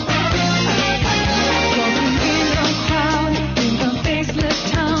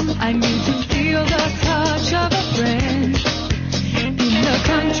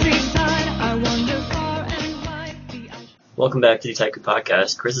Welcome back to the Taiku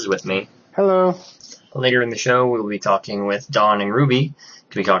Podcast. Chris is with me. Hello. Later in the show, we will be talking with Dawn and Ruby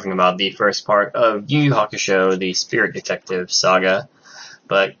to be talking about the first part of Yu Yu Hakusho, the Spirit Detective saga.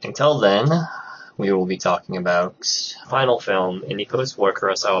 But until then, we will be talking about final film in the post-war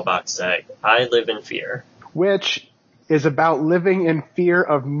Kurosawa box set, I Live in Fear. Which is about living in fear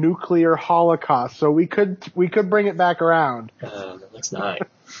of nuclear holocaust. So we could bring it back around. Let's not.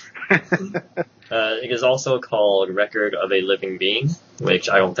 It is also called Record of a Living Being, which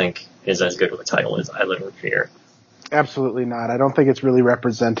I don't think is as good of a title as I Live in Fear. Absolutely not. I don't think it's really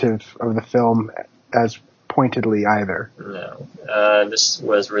representative of the film as pointedly either. No. This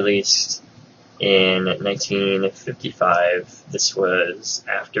was released in 1955. This was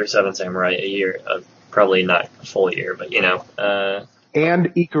after Seven Samurai, a year, probably not a full year, but you know.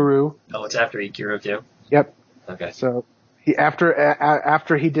 And Ikiru. Oh, it's after Ikiru too? Yep. Okay. So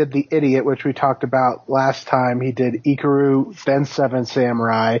after he did The Idiot, which we talked about last time, he did Ikiru, then Seven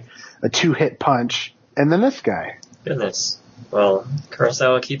Samurai, a 2-hit punch, and then this guy. Goodness. Well,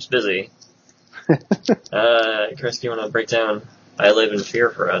 Kurosawa keeps busy. Chris, do you want to break down I Live in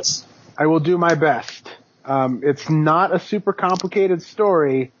Fear for us? I will do my best. It's not a super complicated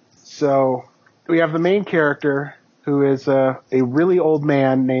story, so we have the main character, who is a really old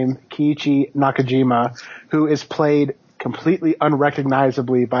man named Kiichi Nakajima, who is played completely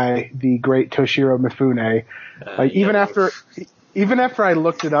unrecognizably by the great Toshiro Mifune. Even after I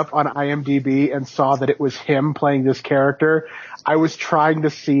looked it up on IMDb and saw that it was him playing this character, I was trying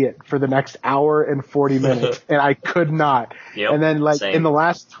to see it for the next hour and 40 minutes, and I could not. Yep, and then, same. in the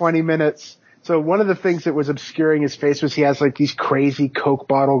last 20 minutes, so one of the things that was obscuring his face was he has, these crazy Coke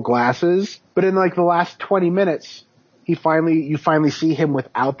bottle glasses. But in, the last 20 minutes, you finally see him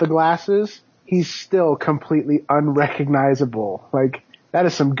without the glasses. He's still completely unrecognizable. That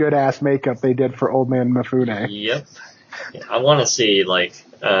is some good-ass makeup they did for old man Mifune. Yep. Yeah, I want to see,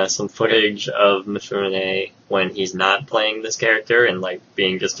 some footage of Mifune when he's not playing this character and,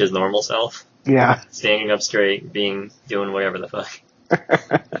 being just his normal self. Yeah. Standing up straight, doing whatever the fuck.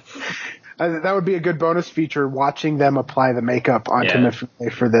 That would be a good bonus feature, watching them apply the makeup onto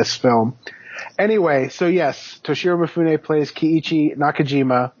Mifune for this film. Anyway, so yes, Toshiro Mifune plays Kiichi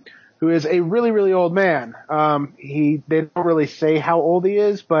Nakajima, who is a really, really old man. They don't really say how old he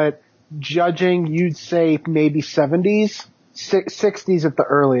is, but judging, you'd say maybe 70s, 60s at the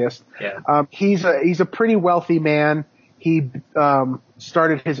earliest. Yeah. He's a pretty wealthy man. He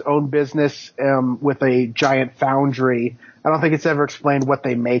started his own business with a giant foundry. I don't think it's ever explained what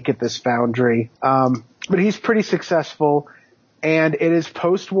they make at this foundry. But he's pretty successful. And it is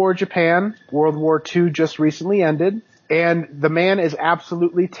post-war Japan. World War II just recently ended. And the man is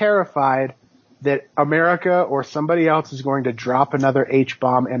absolutely terrified that America or somebody else is going to drop another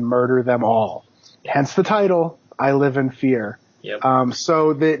H-bomb and murder them all. Hence the title, I Live in Fear. Yep.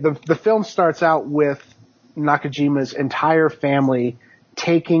 So the film starts out with Nakajima's entire family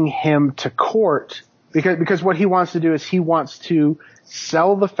taking him to court because what he wants to do is he wants to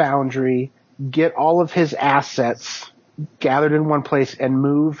sell the foundry, get all of his assets gathered in one place, and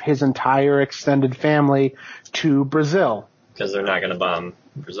move his entire extended family to Brazil. Because they're not going to bomb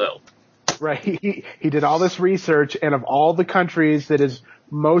Brazil. Right. He did all this research, and of all the countries that is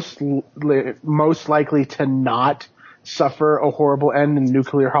most likely to not suffer a horrible end in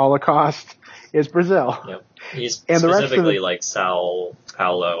nuclear holocaust is Brazil. Yep. He's and specifically Sao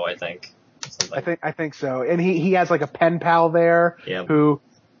Paulo, I think. I think so. And he has a pen pal there who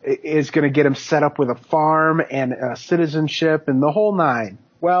is going to get him set up with a farm and citizenship and the whole nine.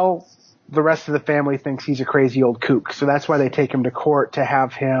 Well, the rest of the family thinks he's a crazy old kook, so that's why they take him to court to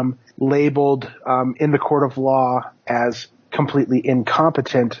have him labeled in the court of law as completely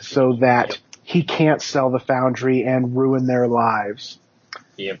incompetent so that he can't sell the foundry and ruin their lives.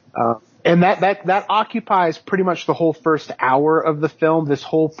 Yep. And that occupies pretty much the whole first hour of the film, this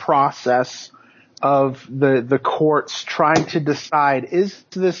whole process of the courts trying to decide, is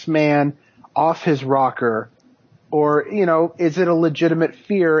this man off his rocker, or, is it a legitimate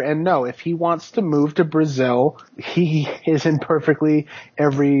fear? And no, if he wants to move to Brazil, he is in perfectly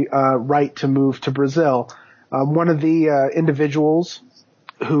every right to move to Brazil. One of the individuals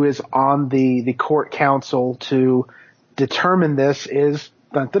who is on the court council to determine this is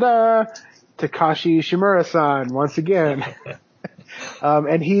Takashi Shimura-san once again.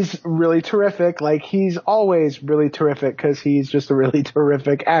 And he's really terrific. He's always really terrific because he's just a really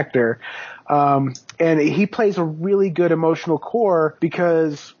terrific actor. And he plays a really good emotional core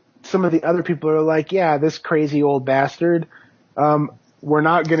because some of the other people are like, yeah, this crazy old bastard, we're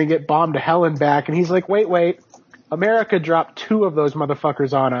not going to get bombed to hell and back. And he's like, wait, America dropped 2 of those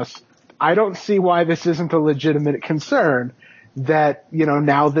motherfuckers on us. I don't see why this isn't a legitimate concern that, you know,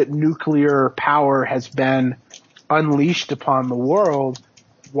 now that nuclear power has been unleashed upon the world,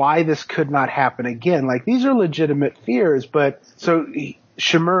 why this could not happen again. Like, these are legitimate fears, but so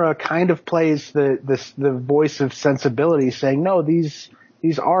Shimura kind of plays the voice of sensibility, saying, no, these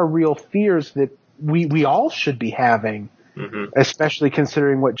are real fears that we all should be having, especially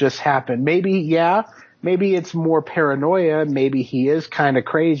considering what just happened. Maybe it's more paranoia. Maybe he is kind of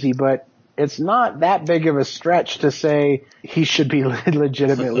crazy, but it's not that big of a stretch to say he should be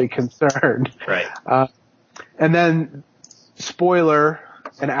legitimately concerned. Right. And then, spoiler,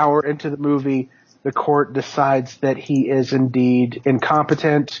 an hour into the movie, the court decides that he is indeed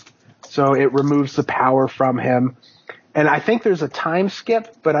incompetent, so it removes the power from him. And I think there's a time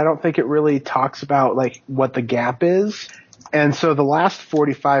skip, but I don't think it really talks about, like, what the gap is. And so the last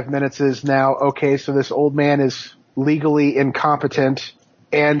 45 minutes is now, okay, so this old man is legally incompetent,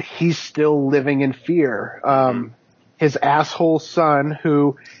 and he's still living in fear. His asshole son,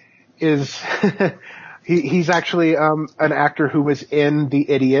 who is... He's actually an actor who was in The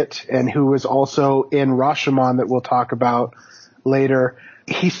Idiot and who was also in Rashomon that we'll talk about later.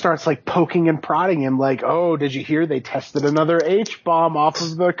 He starts like poking and prodding him like, oh, did you hear they tested another H-bomb off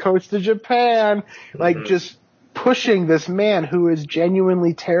of the coast of Japan? Like just pushing this man who is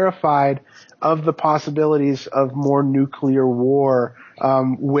genuinely terrified of the possibilities of more nuclear war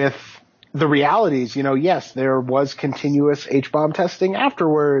with the realities, you know, yes, there was continuous H-bomb testing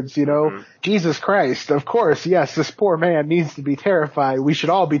afterwards, you know, Jesus Christ, of course, yes, this poor man needs to be terrified. We should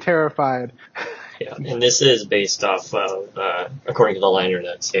all be terrified. Yeah, and this is based off of, according to the liner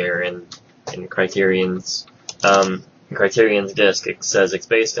notes here in Criterion's disc, it says it's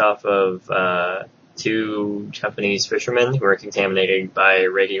based off of, 2 Japanese fishermen who were contaminated by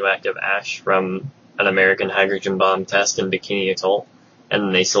radioactive ash from an American hydrogen bomb test in Bikini Atoll.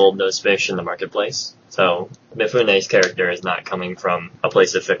 And they sold those fish in the marketplace. So Mifune's character is not coming from a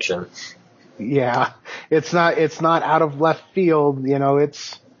place of fiction. Yeah, it's not out of left field. You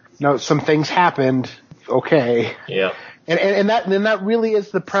know, some things happened. Okay. Yeah. And that really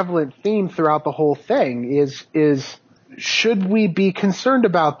is the prevalent theme throughout the whole thing is should we be concerned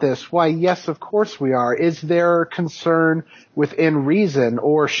about this? Why, yes, of course we are. Is there concern within reason,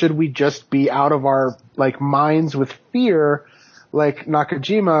 or should we just be out of our like minds with fear? Like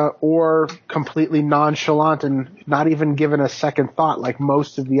Nakajima, or completely nonchalant and not even given a second thought like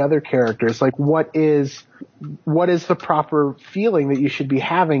most of the other characters. Like what is the proper feeling that you should be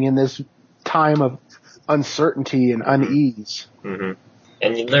having in this time of uncertainty and unease? Mm-hmm.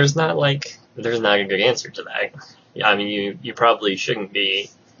 And there's not a good answer to that. I mean, you probably shouldn't be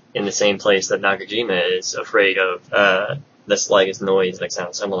in the same place that Nakajima is, afraid of the slightest noise that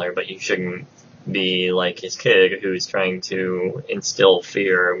sounds similar, but you shouldn't be like his kid who's trying to instill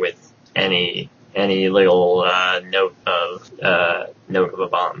fear with any little note of a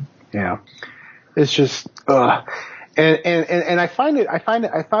bomb. Yeah, it's just and I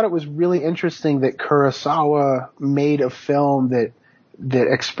thought it was really interesting that Kurosawa made a film that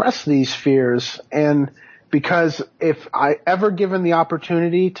expressed these fears, and because if I ever given the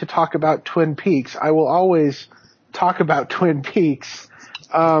opportunity to talk about Twin Peaks, I will always talk about Twin Peaks.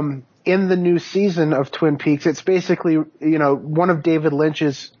 In the new season of Twin Peaks, it's basically, you know, one of David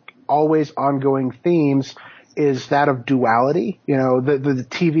Lynch's always ongoing themes is that of duality. You know, the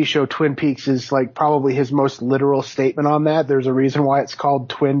TV show Twin Peaks is like probably his most literal statement on that. There's a reason why it's called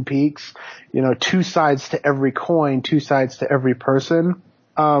Twin Peaks. You know, 2 sides to every coin, 2 sides to every person.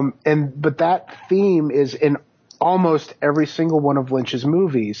 But that theme is in almost every single one of Lynch's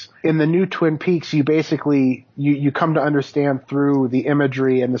movies. In the new Twin Peaks, you basically, you come to understand through the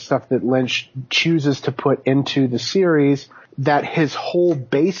imagery and the stuff that Lynch chooses to put into the series that his whole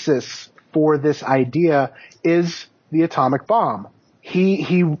basis for this idea is the atomic bomb.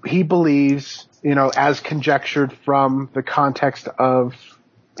 He believes, you know, as conjectured from the context of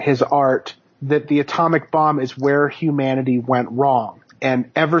his art, that the atomic bomb is where humanity went wrong.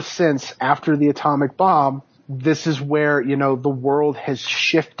 And ever since after the atomic bomb, this is where, you know, the world has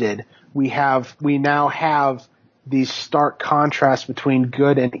shifted. We now have these stark contrasts between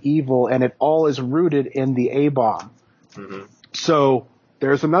good and evil, and it all is rooted in the A-bomb. Mm-hmm. So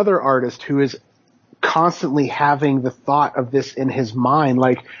there's another artist who is constantly having the thought of this in his mind,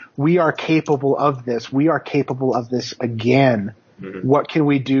 like, we are capable of this. We are capable of this again. Mm-hmm. What can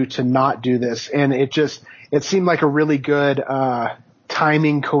we do to not do this? And it seemed like a really good,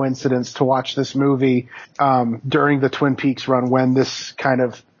 timing coincidence to watch this movie during the Twin Peaks run when this kind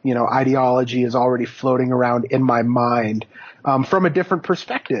of, you know, ideology is already floating around in my mind from a different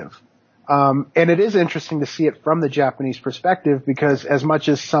perspective. And it is interesting to see it from the Japanese perspective because as much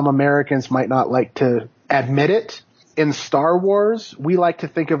as some Americans might not like to admit it, in Star Wars, we like to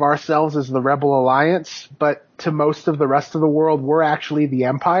think of ourselves as the Rebel Alliance, but to most of the rest of the world, we're actually the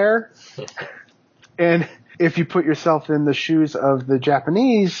Empire. And if you put yourself in the shoes of the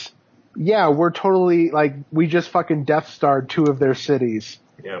Japanese, yeah, we're totally like, we just fucking Death Starred 2 of their cities.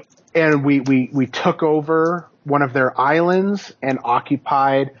 Yep. And we took over one of their islands and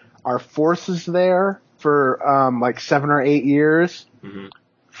occupied our forces there for, like 7 or 8 years. Mm-hmm.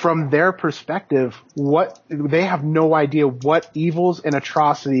 From their perspective, they have no idea what evils and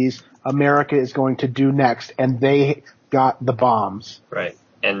atrocities America is going to do next, and they got the bombs. Right.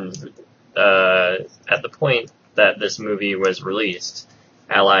 And at the point that this movie was released,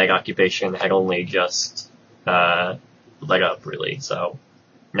 Allied occupation had only just let up, really. So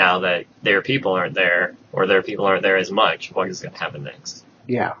now that their people aren't there, or their people aren't there as much, what is going to happen next?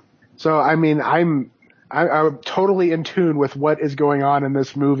 Yeah. So, I mean, I'm totally in tune with what is going on in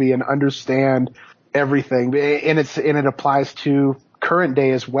this movie and understand everything. And it applies to current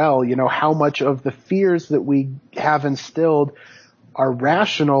day as well. You know, how much of the fears that we have instilled are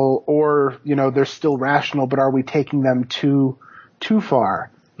rational, or, you know, they're still rational, but are we taking them too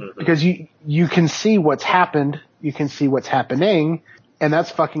far? Mm-hmm. Because you can see what's happened, you can see what's happening, and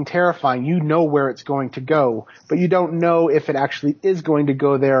that's fucking terrifying. You know where it's going to go, but you don't know if it actually is going to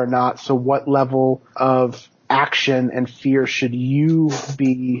go there or not. So what level of action and fear should you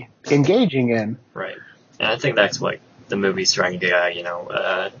be engaging in? Right. And I think that's what the movie's trying to get at, you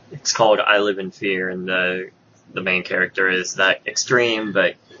know. It's called I Live in Fear, and the main character is that extreme,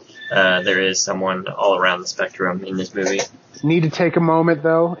 but there is someone all around the spectrum in this movie. Need to take a moment,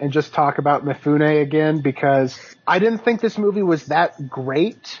 though, and just talk about Mifune again, because I didn't think this movie was that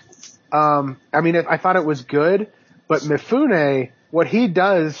great. I mean, I thought it was good, but Mifune, what he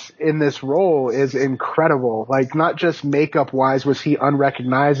does in this role is incredible. Like, not just makeup-wise was he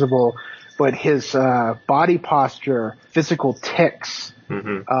unrecognizable, but his body posture, physical tics,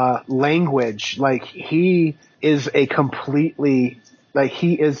 language, like, he is he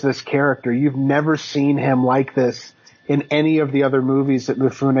is this character. You've never seen him like this in any of the other movies that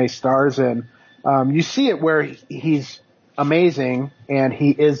Mifune stars in. You see it where he's amazing and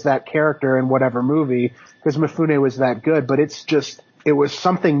he is that character in whatever movie because Mifune was that good, but it was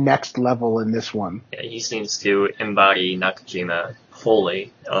something next level in this one. Yeah, he seems to embody Nakajima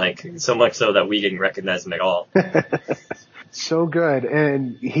fully, like, so much so that we didn't recognize him at all. So good,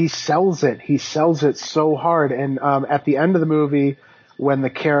 and he sells it. He sells it so hard, and at the end of the movie, when the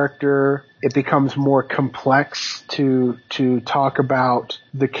character, it becomes more complex to talk about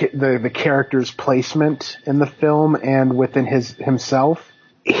the character's placement in the film and within himself,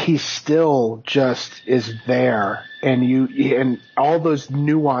 he still just is there, and all those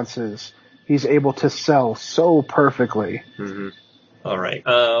nuances he's able to sell so perfectly. Mm-hmm. All right.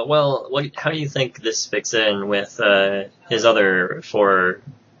 Well, how do you think this fits in with his other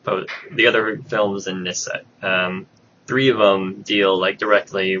the other films in this set? 3 of them deal like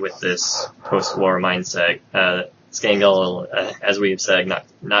directly with this post-war mindset. Scangle, as we've said,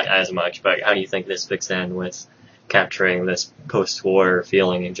 not as much. But how do you think this fits in with capturing this post-war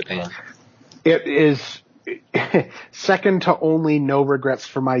feeling in Japan? It is second to only No Regrets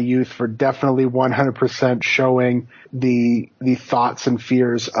for My Youth for definitely 100% showing the thoughts and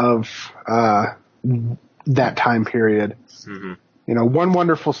fears of that time period. Mm-hmm. You know, One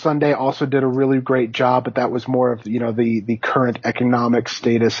Wonderful Sunday also did a really great job, but that was more of, you know, the current economic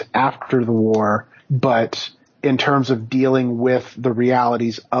status after the war. But in terms of dealing with the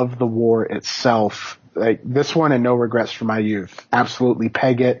realities of the war itself, like this one and No Regrets for My Youth absolutely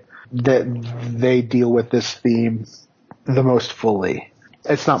peg it. That they deal with this theme the most fully.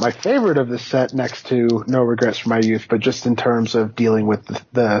 It's not my favorite of the set next to No Regrets for My Youth, but just in terms of dealing with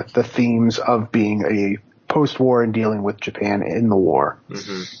the themes of being a post-war and dealing with Japan in the war.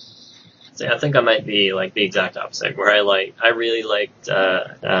 Mm-hmm. So I think I might be like the exact opposite, where I really liked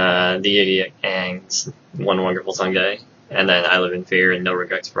The Idiot and One Wonderful Sunday, and then I Live in Fear and No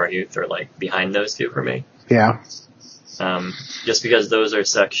Regrets for Our Youth are like behind those 2 for me. Yeah. Just because those are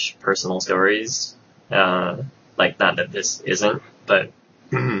such personal stories, like, not that this isn't, but...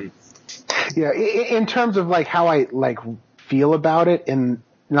 Yeah, in terms of, like, how I, like, feel about it, and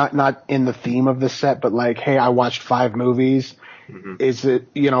not in the theme of the set, but, like, hey, I watched 5 movies, is it,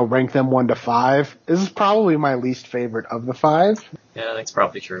 you know, rank them 1 to 5? This is probably my least favorite of the 5. Yeah, that's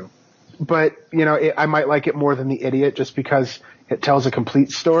probably true. But, you know, I might like it more than The Idiot just because it tells a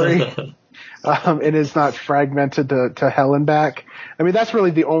complete story. It is not fragmented to hell and back. I mean, that's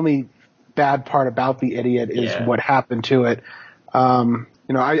really the only bad part about The Idiot is what happened to it. You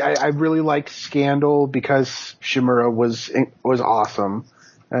You know, I really liked Scandal because Shimura was awesome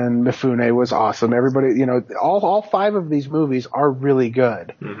and Mifune was awesome. Everybody, you know, all 5 of these movies are really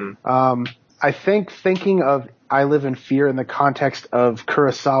good. Mm-hmm. I think thinking of I Live in Fear in the context of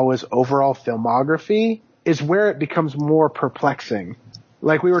Kurosawa's overall filmography is where it becomes more perplexing.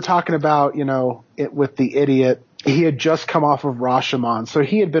 Like we were talking about, you know, with The Idiot, he had just come off of Rashomon, so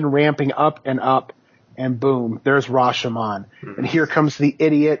he had been ramping up, and boom, there's Rashomon. Mm-hmm. And here comes The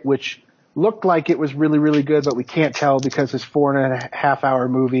Idiot, which looked like it was really, really good, but we can't tell because his 4.5-hour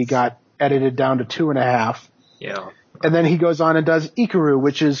movie got edited down to 2.5. Yeah. And then he goes on and does Ikaru,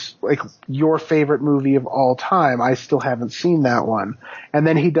 which is like your favorite movie of all time. I still haven't seen that one. And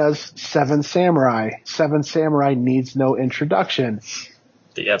then he does Seven Samurai. Seven Samurai needs no introduction.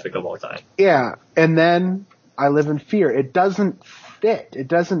 The epic of all time. Yeah. And then I Live in Fear. It doesn't fit. It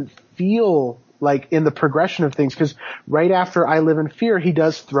doesn't feel like in the progression of things, because right after I Live in Fear, he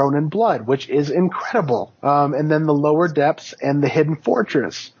does Throne and Blood, which is incredible. And then The Lower Depths and The Hidden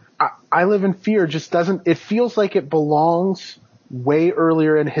Fortress. I Live in Fear just doesn't, it feels like it belongs way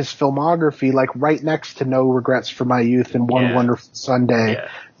earlier in his filmography, like right next to No Regrets for My Youth and One Wonderful Sunday. Yeah.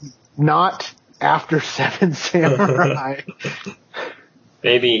 Not after Seven Samurai.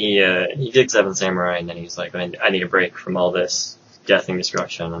 Maybe he did Seven Samurai and then he's like, I need a break from all this death and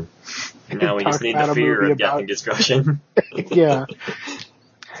destruction. And now we just need the fear of death and destruction. Yeah.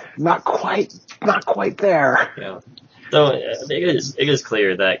 Not quite there. Yeah. So it is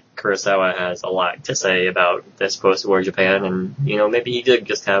clear that Kurosawa has a lot to say about this post-war Japan, and you know maybe he did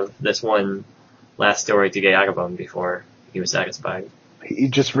just have this one last story to get out of him before he was satisfied. He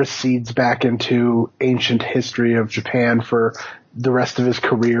just recedes back into ancient history of Japan for the rest of his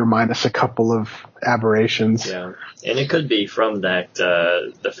career, minus a couple of aberrations. Yeah, and it could be from that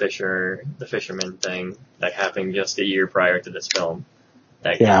the fisherman thing that happened just a year prior to this film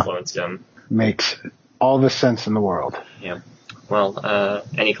that influenced him. Makes all the sense in the world. Yeah. Well,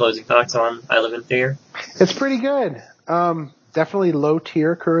 any closing thoughts on I Live in Fear? It's pretty good. Definitely low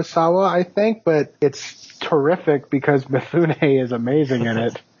tier Kurosawa, I think, but it's terrific because Mifune is amazing in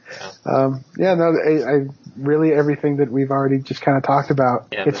it. I really everything that we've already just kind of talked about.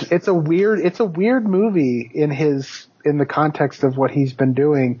 Yeah, it's a weird movie in the context of what he's been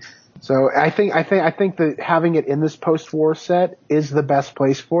doing. So I think that having it in this post-war set is the best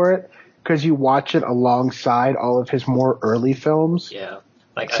place for it, because you watch it alongside all of his more early films. Yeah.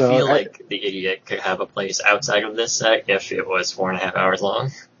 I feel like The Idiot could have a place outside of this set if it was 4.5 hours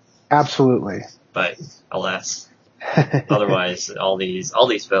long. Absolutely. But alas. Otherwise, all these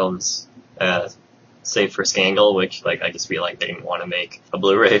films, save for Scandal, which I just feel like they didn't want to make a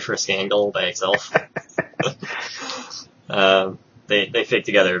Blu-ray for Scandal by itself. They fit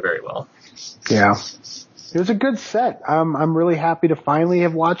together very well. Yeah. It was a good set. I'm really happy to finally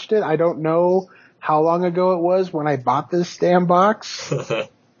have watched it. I don't know how long ago it was when I bought this damn box.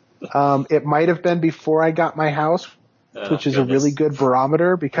 It might have been before I got my house, which is a really good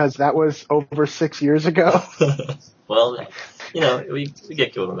barometer because that was over 6 years ago. Well, we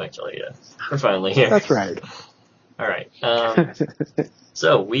get to them eventually. Yeah. We're finally here. That's right. All right.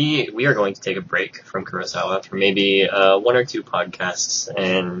 So we are going to take a break from Kurosawa for maybe 1 or 2 podcasts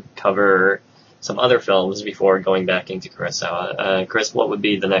and cover some other films before going back into Kurosawa. Chris, what would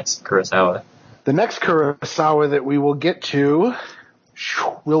be the next Kurosawa? The next Kurosawa that we will get to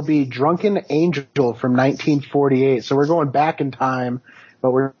will be Drunken Angel from 1948. So we're going back in time,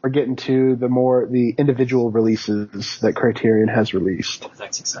 but we're getting to the individual releases that Criterion has released.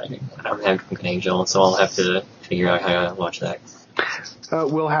 That's exciting. I don't have Drunken Angel, so I'll have to figure out how to watch that.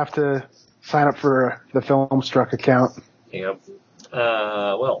 We'll have to sign up for the Filmstruck account. Yep.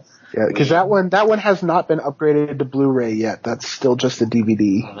 Well. Yeah, because that one has not been upgraded to Blu-ray yet. That's still just a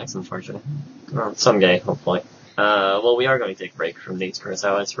DVD. Oh, that's unfortunate. Well, someday, hopefully. Well, we are going to take a break from these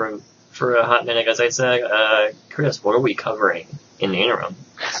Kurosawas for a hot minute, as I said. Chris, what are we covering in the interim?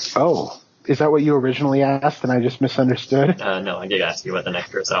 Oh, is that what you originally asked and I just misunderstood? No, I did ask you what the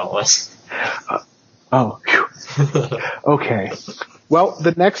next Kurosawa was. Okay. Well,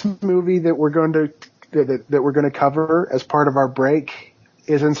 the next movie that we're going to cover as part of our break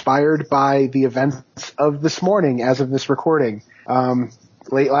is inspired by the events of this morning as of this recording.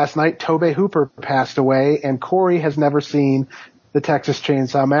 Late last night, Tobe Hooper passed away, and Corey has never seen the Texas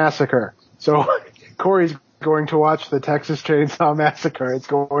Chainsaw Massacre. So Corey's going to watch the Texas Chainsaw Massacre. It's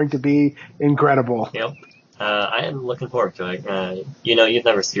going to be incredible. Yep. I am looking forward to it. You've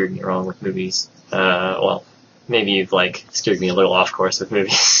never steered me wrong with movies. Well, maybe you've steered me a little off course with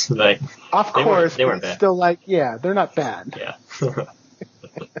movies, but off course, they weren't bad. Still they're not bad. Yeah.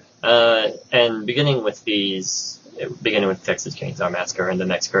 And beginning with these beginning with Texas Chainsaw Massacre and the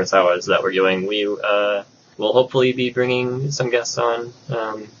next Kurosawas that we're doing, we will hopefully be bringing some guests on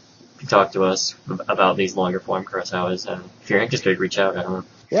to talk to us about these longer form Kurosawas. And if you're interested, reach out. I don't know.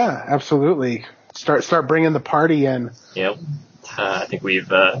 Yeah, absolutely. Start bringing the party in. Yep. I think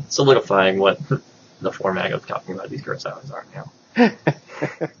we've solidified what the format of talking about these Kurosawas are now.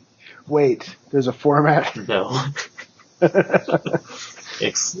 Wait, there's a format? No.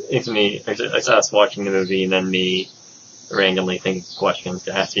 It's me. It's us watching the movie and then me randomly thinking questions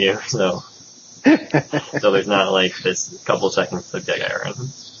to ask you. So there's not like this couple seconds of dead air and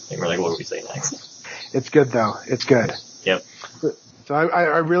we're like, what do we say next? It's good though. It's good. Yep. So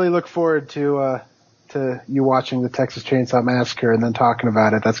I really look forward to you watching the Texas Chainsaw Massacre and then talking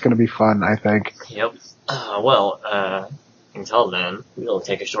about it. That's going to be fun, I think. Yep. Until then, we'll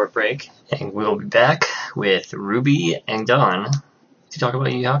take a short break, and we'll be back with Ruby and Dawn to talk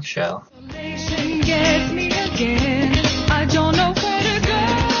about Yu Yu Hakusho. Gets me again. I don't know where to go.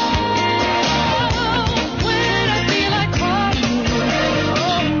 When I feel like crying,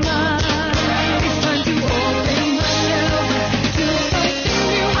 oh my, it's time to open myself to something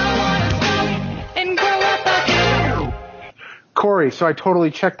new. I wanna stop and grow up again. Corey, so I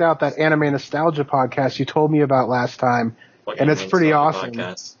totally checked out that Anime Nostalgia podcast you told me about last time. And it's pretty awesome.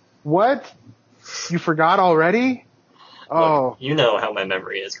 Podcast. What? You forgot already? Oh. Look, you know how my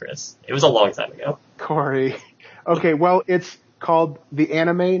memory is, Chris. It was a long time ago. Corey. Okay, well, it's called the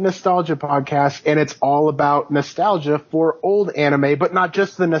Anime Nostalgia Podcast, and it's all about nostalgia for old anime, but not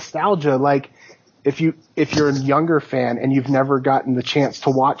just the nostalgia. Like, if you're a younger fan and you've never gotten the chance to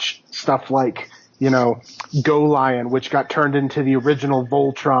watch stuff like, Go Lion, which got turned into the original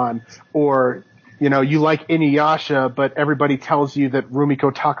Voltron, or you like Inuyasha, but everybody tells you that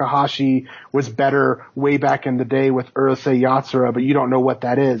Rumiko Takahashi was better way back in the day with Urusei Yatsura, but you don't know what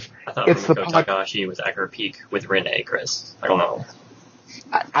that is. I thought Rumiko Takahashi was at her peak with Renee, Chris. I don't know.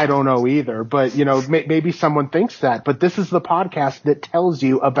 I don't know either, but maybe someone thinks that. But this is the podcast that tells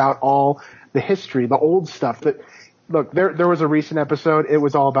you about all the history, the old stuff. That look, there was a recent episode. It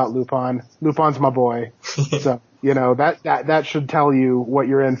was all about Lupin. Lupin's my boy. So. That should tell you what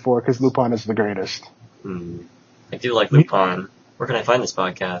you're in for, because Lupin is the greatest. I do like Lupin. Where can I find this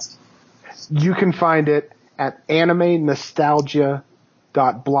podcast? You can find it at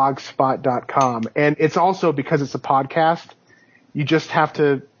animenostalgia.blogspot.com. And it's also, because it's a podcast, you just have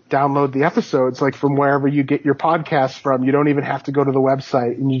to download the episodes, like from wherever you get your podcasts from. You don't even have to go to the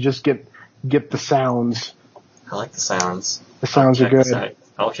website, and you just get the sounds. I like the sounds. The sounds are good.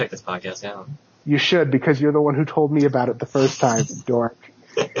 I'll check this podcast out. You should, because you're the one who told me about it the first time, dork.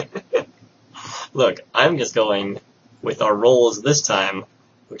 Look, I'm just going with our roles this time,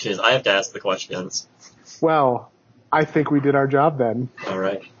 which is I have to ask the questions. Well, I think we did our job then. All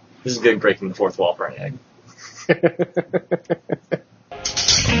right. This is good breaking the fourth wall for an egg. Then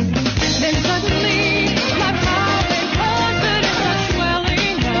suddenly, my power and confidence are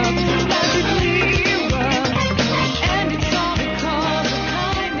swelling up, logically erupt, and it's all because of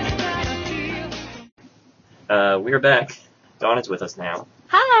kindness that I feel. We're back. Dawn is with us now.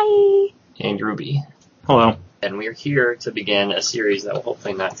 Hi! And Ruby. Hello. And we're here to begin a series that will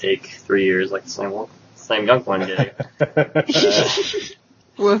hopefully not take 3 years like the Slam Dunk one did.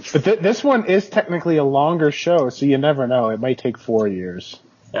 But this one is technically a longer show, so you never know. It might take 4 years.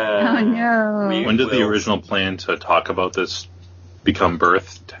 Oh no. When did the original plan to talk about this become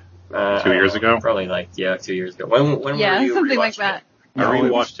birthed? 2 years ago? Probably 2 years ago. When were you something like rewatching that. I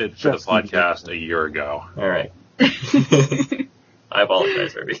rewatched it for the just podcast a year ago. All right. I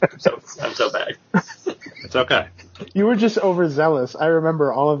apologize, Ruby. I'm so bad. It's okay. You were just overzealous. I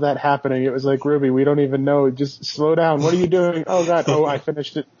remember all of that happening. It was like, Ruby, we don't even know. Just slow down. What are you doing? Oh, God. Oh, I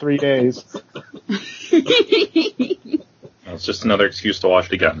finished it 3 days. It's just another excuse to watch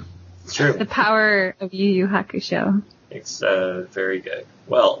it again. It's true. The power of Yu Yu Hakusho. It's very good.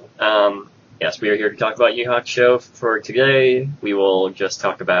 Well, yes, we are here to talk about Yu Yu Hakusho. For today, we will just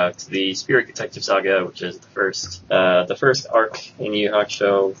talk about the Spirit Detective Saga, which is the first arc in Yu Yu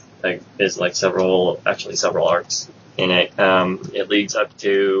Hakusho. Like, is like several arcs in it. It leads up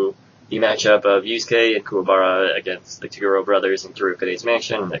to the matchup of Yusuke and Kuwabara against the Toguro brothers in Kirukade's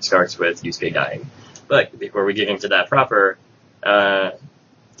mansion, and it starts with Yusuke dying. But before we get into that proper,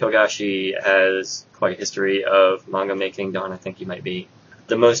 Togashi has quite a history of manga making. Dawn, I think you might be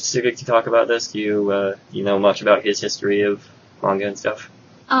the most specific to talk about this. Do you know much about his history of manga and stuff?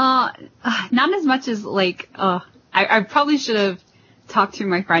 Not as much as I probably should have talked to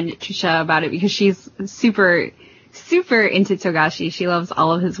my friend Trisha about it, because she's super, super into Togashi. She loves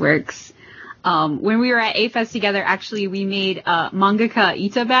all of his works. When we were at A-Fest together, actually, we made mangaka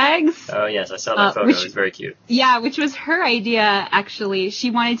Ita bags. Oh, yes, I saw that photo. Which- It was very cute. Yeah, which was her idea, actually.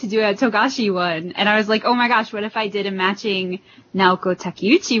 She wanted to do a Togashi one. And I was like, oh my gosh, what if I did a matching Naoko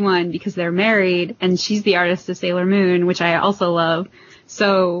Takeuchi one because they're married and she's the artist of Sailor Moon, which I also love.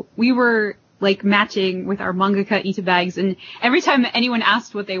 So we were like matching with our mangaka Ita bags, and every time anyone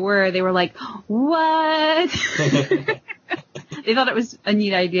asked what they were like, what? They thought it was a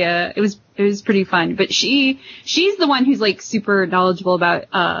neat idea. It was pretty fun. But she's the one who's like super knowledgeable about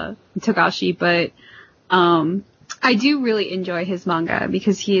Togashi, but I do really enjoy his manga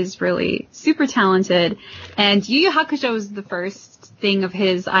because he is really super talented. And Yu Yu Hakusho was the first thing of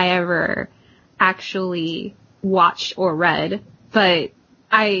his I ever actually watched or read, but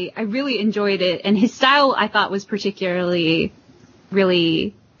I really enjoyed it. And his style I thought was particularly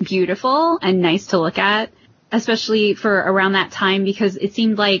really beautiful and nice to look at, especially for around that time, because it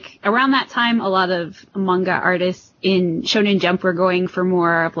seemed like around that time a lot of manga artists in Shonen Jump were going for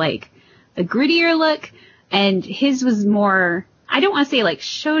more of like a grittier look, and his was more, I don't want to say like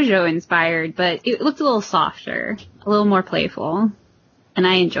shoujo inspired, but it looked a little softer, a little more playful, and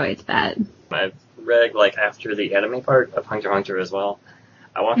I enjoyed that. I've read, like, after the anime part of Hunter x Hunter as well.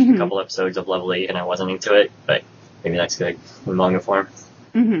 I watched a couple episodes of Lovely and I wasn't into it, but maybe that's good in manga form.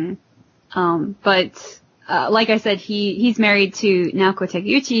 But like I said, he's married to Naoko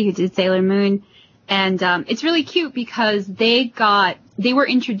Takeuchi, who did Sailor Moon, and it's really cute because they were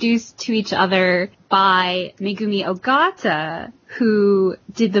introduced to each other by Megumi Ogata, who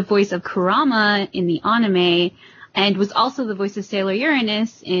did the voice of Kurama in the anime and was also the voice of Sailor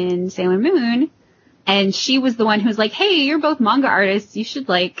Uranus in Sailor Moon. And she was the one who was like, hey, you're both manga artists, you should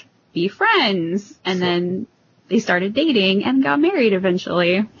like be friends. And then they started dating and got married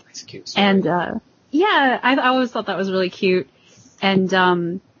eventually. That's a cute story. And yeah, I always thought that was really cute. And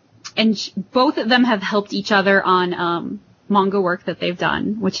both of them have helped each other on manga work that they've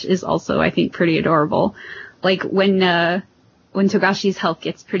done, which is also, I think, pretty adorable. Like when Togashi's health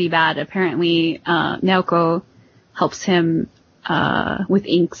gets pretty bad, apparently Naoko helps him with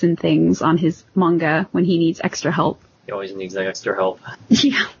inks and things on his manga when he needs extra help. He always needs that extra help.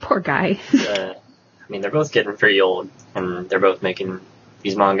 Yeah, poor guy. I mean, they're both getting pretty old, and they're both making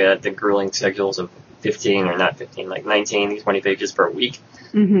these manga at the grueling schedules of 15, or not 15, like 19, 20 pages per week.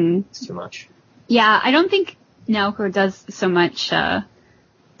 It's too much. Yeah, I don't think Naoko does so much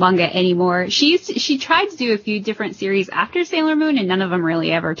manga anymore. She tried to do a few different series after Sailor Moon, and none of them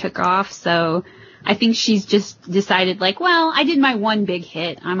really ever took off, so I think she's just decided, like, well, I did my one big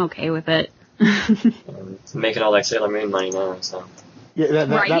hit. I'm okay with it. And making all that Sailor Moon money now, so. Yeah,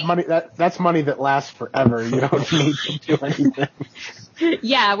 Right. that money, that's money that lasts forever. You don't need to do anything.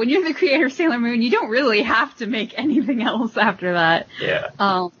 Yeah, when you're the creator of Sailor Moon, you don't really have to make anything else after that. Yeah.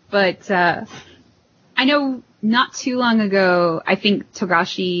 But I know not too long ago, I think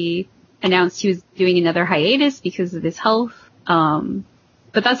Togashi announced he was doing another hiatus because of his health.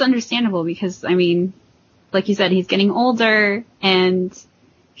 But that's understandable because, I mean, like you said, he's getting older and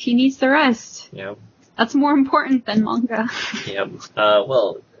he needs the rest. Yep. That's more important than manga. Yep.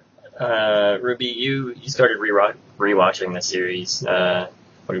 Ruby, you started rewatching the series, what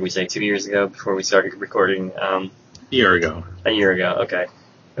did we say, 2 years ago before we started recording? A year ago. A year ago, okay.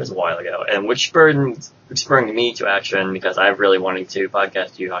 It was a while ago. And which spurred me to action because I really wanted to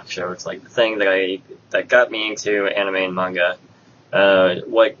podcast Yu Yu Hakusho. It's like the thing that got me into anime and manga.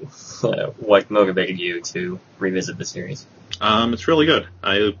 What motivated you to revisit the series? It's really good.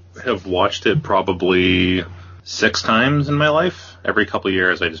 I have watched it probably 6 times in my life. Every couple of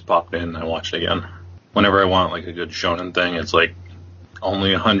years I just pop in and I watch it again. Whenever I want like a good shonen thing, it's like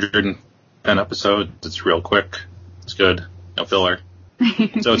only 110 episodes. It's real quick. It's good. No filler.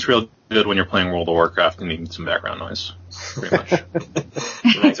 So it's real good when you're playing World of Warcraft and you need some background noise. Pretty much.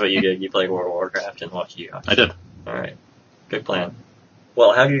 And that's what you did. You played World of Warcraft and watched Yu Yu Hakusho. I did. Alright. Good plan.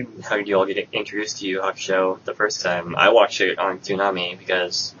 Well, how did you all get introduced to Yu Yu Hakusho the first time? I watched it on Toonami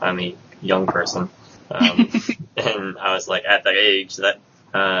because I'm a young person. And I was like at that age that,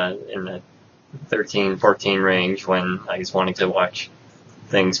 in the 13, 14 range when I was wanting to watch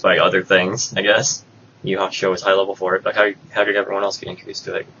things by other things, I guess. Yu Yu Hakusho was high level for it, but how did everyone else get introduced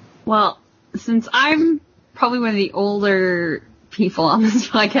to it? Well, since I'm probably one of the older people on this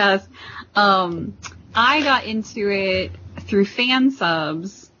podcast, I got into it through fan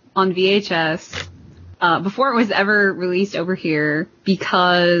subs on VHS before it was ever released over here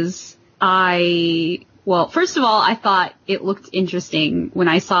because first of all, I thought it looked interesting when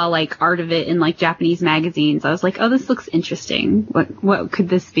I saw like art of it in like Japanese magazines. I was like, oh, this looks interesting. What could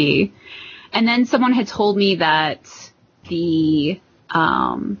this be? And then someone had told me that the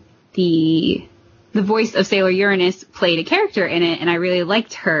the voice of Sailor Uranus played a character in it, and I really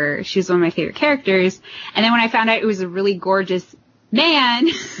liked her. She was one of my favorite characters. And then when I found out it was a really gorgeous man,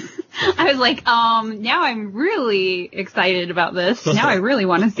 I was like, now I'm really excited about this. Now I really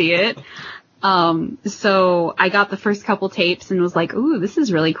want to see it. So I got the first couple tapes and was like, ooh, this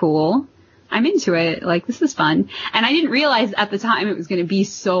is really cool. I'm into it. Like, this is fun. And I didn't realize at the time it was going to be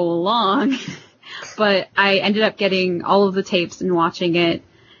so long, but I ended up getting all of the tapes and watching it.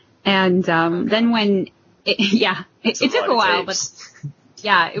 And, then when it took a while, but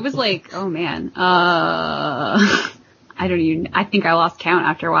yeah, it was like, oh man, I think I lost count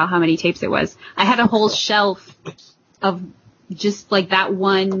after a while how many tapes it was. I had a whole shelf of just like that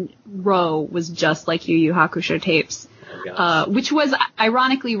one row was just like Yu Yu Hakusho tapes, which was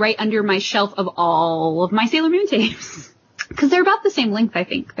ironically right under my shelf of all of my Sailor Moon tapes. Cause they're about the same length, I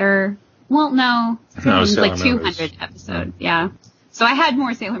think. It's like 200 episode. Yeah. So I had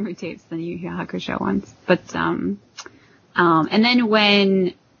more Sailor Moon tapes than Yu Yu Hakusho ones. But, and then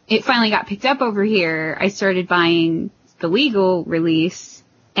when it finally got picked up over here, I started buying the legal release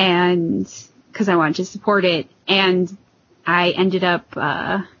cause I wanted to support it. And I ended up,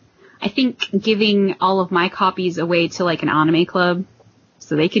 I think giving all of my copies away to like an anime club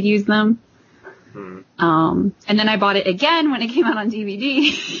so they could use them. And then I bought it again when it came out on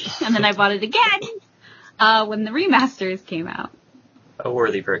DVD. And then I bought it again, when the remasters came out. A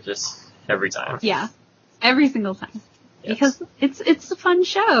worthy purchase every time. Yeah. Every single time. Yes. Because it's a fun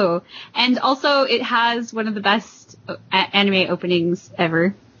show. And also it has one of the best anime openings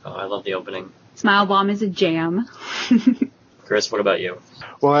ever. Oh, I love the opening. Smile Bomb is a jam. Chris, what about you?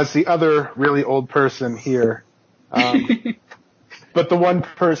 Well, as the other really old person here, but the one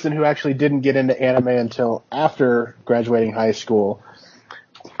person who actually didn't get into anime until after graduating high school,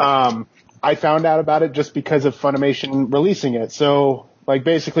 I found out about it just because of Funimation releasing it. So, like,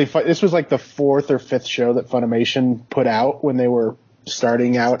 basically, this was like the 4th or 5th show that Funimation put out when they were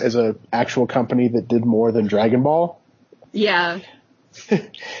starting out as a actual company that did more than Dragon Ball. Yeah.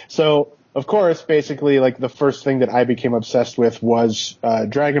 So, of course, basically, like, the first thing that I became obsessed with was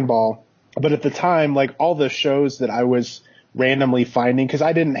Dragon Ball. But at the time, like, all the shows that I was randomly finding, because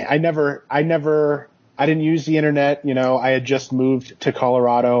I didn't use the internet, you know, I had just moved to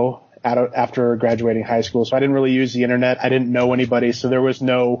Colorado after graduating high school, so I didn't really use the internet. I didn't know anybody, so there was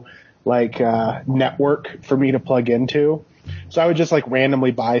no, like, network for me to plug into. So I would just, like,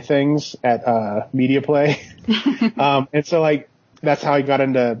 randomly buy things at Media Play. And so, like, that's how I got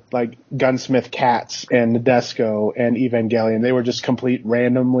into, like, Gunsmith Cats and Nadesco and Evangelion. They were just complete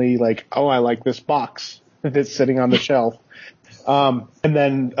randomly, like, oh, I like this box that's sitting on the shelf. And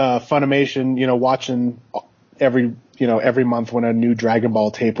then Funimation, you know, watching every month when a new Dragon Ball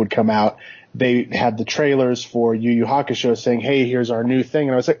tape would come out, they had the trailers for Yu Yu Hakusho saying, hey, here's our new thing.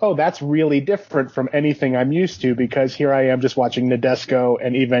 And I was like, oh, that's really different from anything I'm used to, because here I am just watching Nadesco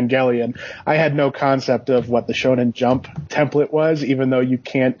and Evangelion. I had no concept of what the Shonen Jump template was, even though you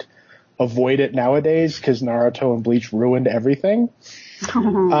can't avoid it nowadays because Naruto and Bleach ruined everything.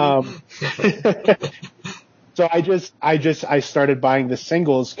 So I started buying the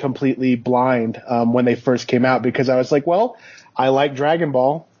singles completely blind when they first came out, because I was like, well, I like Dragon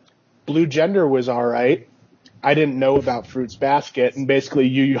Ball. Blue Gender was all right. I didn't know about Fruits Basket, and basically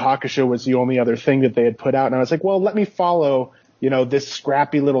Yu Yu Hakusho was the only other thing that they had put out. And I was like, well, let me follow, you know, this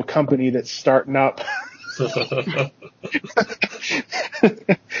scrappy little company that's starting up.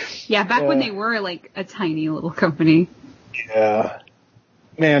 Yeah, back when they were like a tiny little company. Yeah.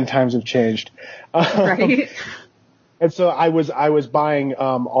 Man, times have changed. Right. And so I was buying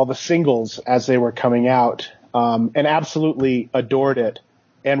all the singles as they were coming out, and absolutely adored it.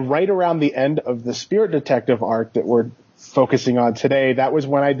 And right around the end of the Spirit Detective arc that we're focusing on today, that was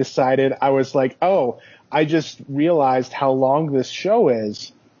when I decided, I was like, oh, I just realized how long this show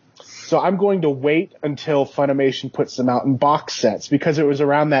is. So I'm going to wait until Funimation puts them out in box sets, because it was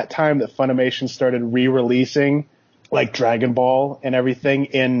around that time that Funimation started re-releasing like Dragon Ball and everything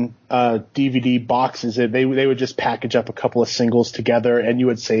in DVD boxes. They would just package up a couple of singles together, and you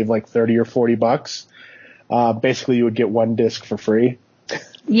would save like $30 or $40. Basically, you would get one disc for free.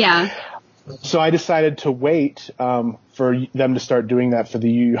 Yeah. So I decided to wait for them to start doing that for the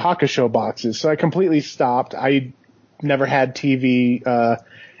Yu Yu Hakusho boxes. So I completely stopped. I never had TV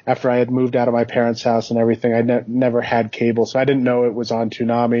after I had moved out of my parents' house and everything. I never had cable, so I didn't know it was on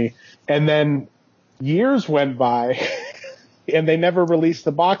Toonami. And then years went by, and they never released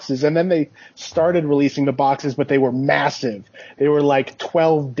the boxes. And then they started releasing the boxes, but they were massive. They were like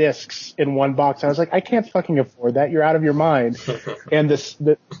 12 discs in one box. I was like, I can't fucking afford that. You're out of your mind. And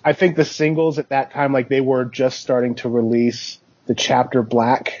I think the singles at that time, like, they were just starting to release the Chapter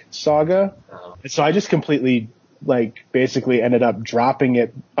Black saga. And so I just completely, basically ended up dropping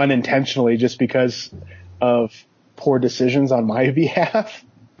it unintentionally just because of poor decisions on my behalf.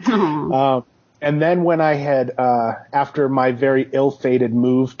 And then when I had, after my very ill-fated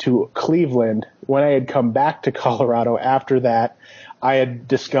move to Cleveland, when I had come back to Colorado after that, I had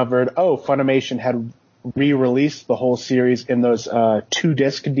discovered, Funimation had re-released the whole series in those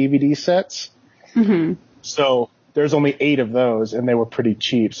 2-disc DVD sets. Mm-hmm. So there's only 8 of those, and they were pretty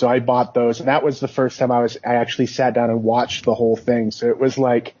cheap. So I bought those, and that was the first time I actually sat down and watched the whole thing. So it was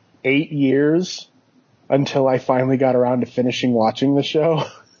 8 years until I finally got around to finishing watching the show.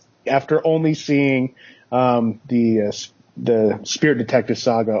 After only seeing the Spirit Detective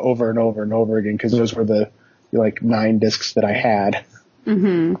saga over and over and over again, because those were the 9 discs that I had.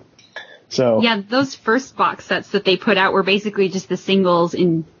 Mm-hmm. So yeah, those first box sets that they put out were basically just the singles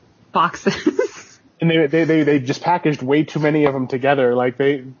in boxes. And they just packaged way too many of them together.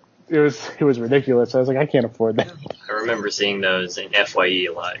 It was ridiculous. I was like, I can't afford that. I remember seeing those in FYE a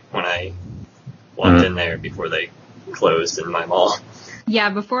lot when I walked in there before they closed in my mall.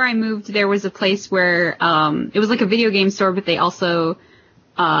 Yeah, before I moved, there was a place where it was like a video game store, but they also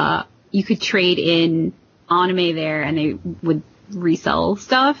you could trade in anime there, and they would resell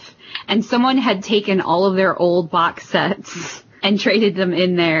stuff. And someone had taken all of their old box sets and traded them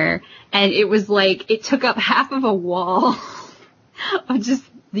in there, and it was it took up half of a wall of just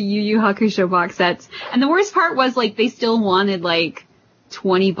the Yu Yu Hakusho box sets. And the worst part was they still wanted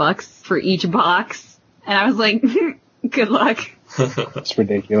 $20 for each box, and I was like, good luck. It's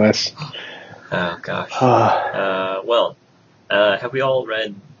ridiculous. Oh gosh. Have we all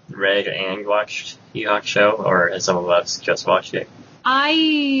read and watched Yu Yu Hakusho, or has some of us just watched it?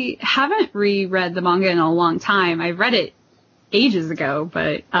 I haven't reread the manga in a long time. I read it ages ago,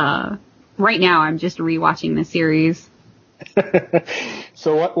 but right now I'm just rewatching the series.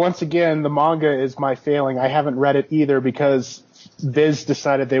 So once again, the manga is my failing. I haven't read it either because Viz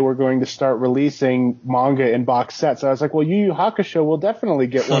decided they were going to start releasing manga in box sets. So I was like, well, Yu Yu Hakusho will definitely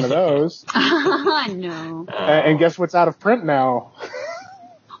get one of those. No. And guess what's out of print now?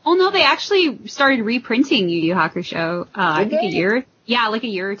 Oh no, they actually started reprinting Yu Yu Hakusho, I think a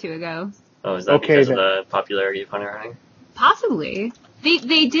year or two ago. Oh, is that because of the popularity of Hunter x Hunter? Possibly.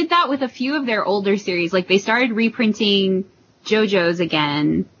 They did that with a few of their older series. They started reprinting JoJo's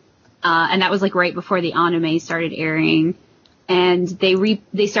again, and that was right before the anime started airing. And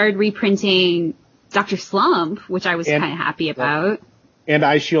they started reprinting Dr. Slump, which I was kind of happy about. And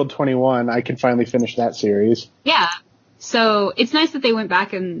iShield 21, I can finally finish that series. Yeah. So it's nice that they went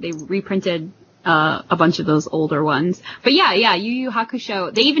back and they reprinted a bunch of those older ones. But yeah, Yu Yu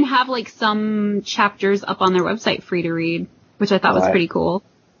Hakusho. They even have some chapters up on their website free to read, which I thought was pretty cool.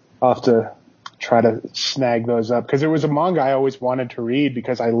 I'll have to try to snag those up because it was a manga I always wanted to read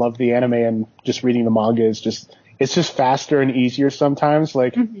because I love the anime, and just reading the manga is it's just faster and easier sometimes.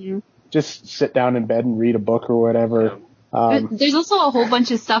 Just sit down in bed and read a book or whatever. There's also a whole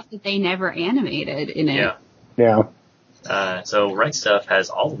bunch of stuff that they never animated in it. Yeah. So Right Stuff has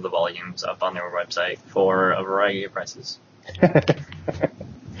all of the volumes up on their website for a variety of prices.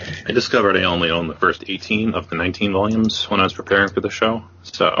 I discovered I only own the first 18 of the 19 volumes when I was preparing for the show,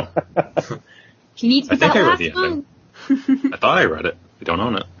 so... You need to I think that I read last the one. ending. I thought I read it. I don't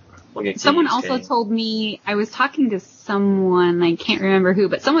own it. Someone also told me, I was talking to someone, I can't remember who,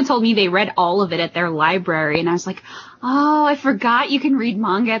 but someone told me they read all of it at their library, and I was like, oh, I forgot you can read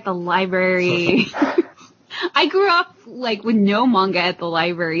manga at the library. I grew up, with no manga at the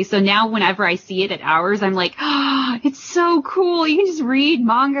library, so now whenever I see it at ours, I'm like, oh, it's so cool, you can just read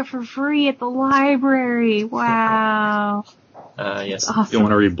manga for free at the library, wow. Yes. Awesome. If you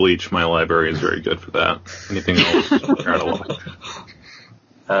want to read Bleach, my library is very good for that. Anything else is kind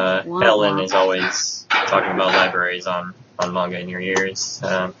of Ellen is always talking about libraries on manga in your ears.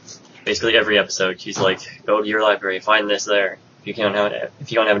 Basically every episode she's like, go to your library, find this there, if you don't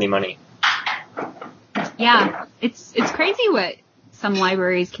have any money. Yeah, it's crazy what some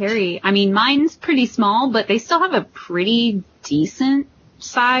libraries carry. I mean, mine's pretty small, but they still have a pretty decent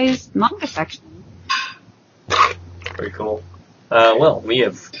sized manga section. Pretty cool. We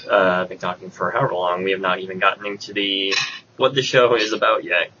have been talking for however long. We have not even gotten into what the show is about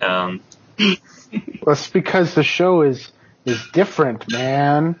yet. Well, it's because the show is different,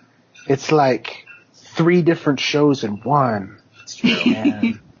 man. It's 3 different shows in one. It's true,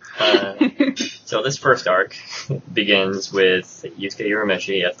 man. So this first arc begins with Yusuke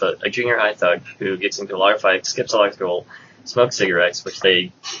Urameshi, a junior high thug who gets into a lot of fights, skips a lot of school, smokes cigarettes, which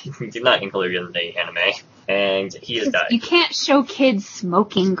they did not include in the anime, and he has died. You can't show kids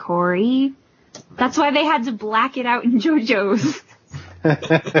smoking, Corey. That's why they had to black it out in JoJo's.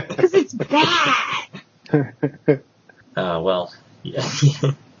 Because it's bad. Well, yeah.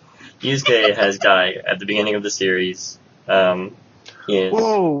 Yusuke has died at the beginning of the series. He is,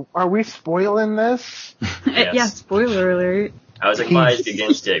 Whoa, are we spoiling this? Yes. Yeah, spoiler alert. I was advised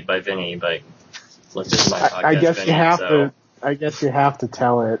against it by Vinny, but look, this is my podcast, I guess Vinny, you have so to. I guess you have to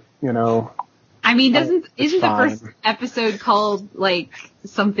tell it. You know. I mean, isn't the fine. first episode called, like,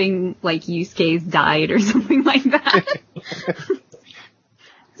 something like Yusuke's died or something like that?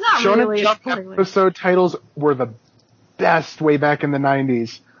 It's not Shonen really a Jump spoiler. episode titles were the best way back in the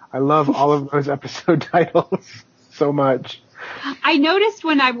 90s. I love all of those episode titles so much. I noticed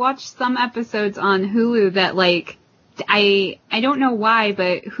when I watched some episodes on Hulu that, like, I don't know why,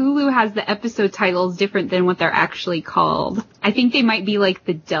 but Hulu has the episode titles different than what they're actually called. I think they might be like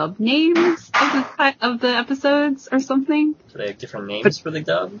the dub names of the episodes or something. do they have different names for the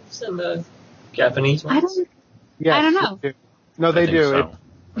dubs and the Japanese I ones? don't. Yes, I don't know. they do. No, they I think do. so.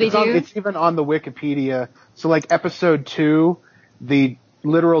 They It's on- do. it's even on the Wikipedia. So like episode 2, the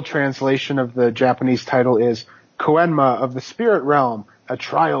literal translation of the Japanese title is Koenma of the Spirit Realm, a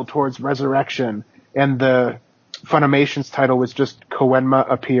trial towards resurrection. And the Funimation's title was just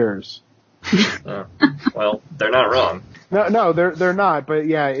Koenma Appears. Oh. Well, they're not wrong. No, they're not. But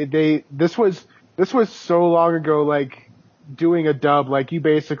yeah, this was so long ago. Like doing a dub, like you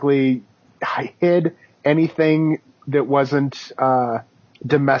basically hid anything that wasn't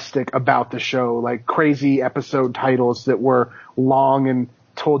domestic about the show, like crazy episode titles that were long and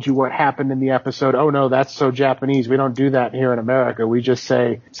told you what happened in the episode. Oh no, that's so Japanese. We don't do that here in America. We just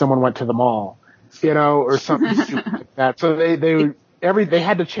say someone went to the mall, you know, or something stupid like that. So they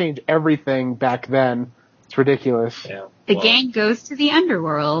had to change everything back then. It's ridiculous. Yeah. The Well, gang goes to the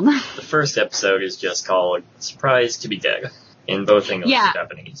underworld. The first episode is just called Surprised to be Dead in both English Yeah. and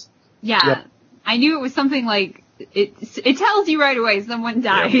Japanese. Yeah. Yep. I knew it was something like, it tells you right away someone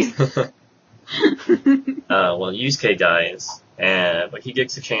dies. Well, Yusuke dies, but he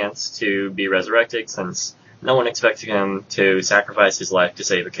gets a chance to be resurrected since no one expected him to sacrifice his life to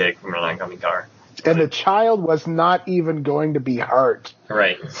save a kid from an oncoming car. And the child was not even going to be hurt.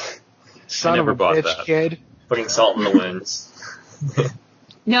 Right. Son never of a bought bitch, that. kid. Putting salt in the wounds.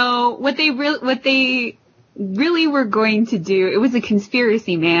 No, what they really were going to do, it was a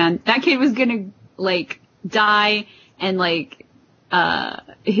conspiracy, man. That kid was gonna, like, die, and, like,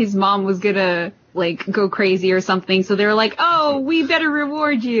 his mom was gonna, like, go crazy or something, so they were like, oh, we better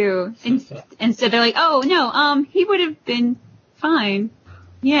reward you. Instead they're like, oh, no, he would have been fine.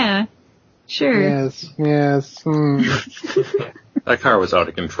 Yeah, sure. Yes. That car was out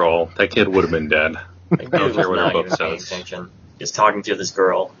of control. That kid would have been dead. Like, I don't dude care was what not our even book paying says. attention. Just talking to this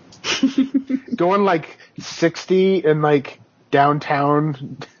girl. Going like 60 in like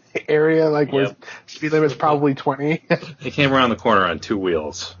downtown area, like where Yep. speed limit's probably 20. He came around the corner on 2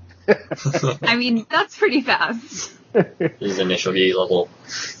 wheels. I mean, that's pretty fast. His initial D level.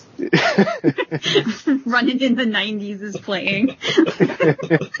 Running in the 90s is playing.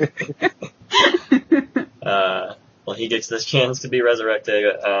 Well, he gets this chance to be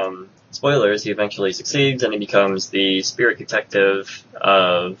resurrected. Spoilers, he eventually succeeds and he becomes the spirit detective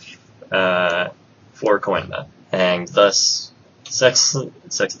of, for Koenma. And thus sets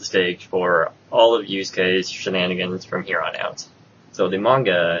the stage for all of Yusuke's shenanigans from here on out. So the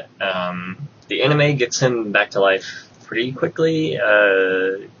manga, the anime gets him back to life pretty quickly,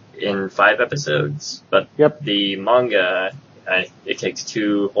 in 5 episodes, but Yep. the manga, it takes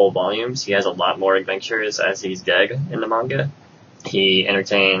 2 whole volumes. He has a lot more adventures as he's dead in the manga. He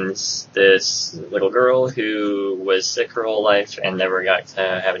entertains this little girl who was sick her whole life and never got to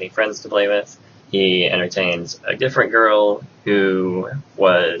have any friends to play with. He entertains a different girl who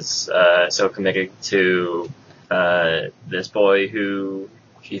was so committed to this boy who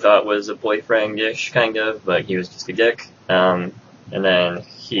she thought was a boyfriend-ish, kind of, but he was just a dick. And then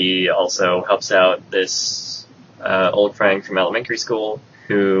he also helps out this old friend from elementary school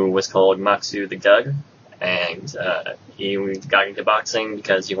who was called Matsu the Gug, and he got into boxing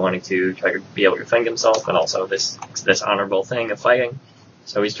because he wanted to try to be able to defend himself, and also this honorable thing of fighting.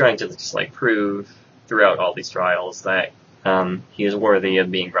 So he's trying to just like prove throughout all these trials that he is worthy of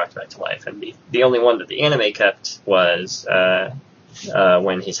being brought back to life. And the only one that the anime kept was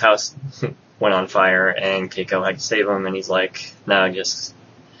when his house went on fire and Keiko had to save him, and he's like, no, just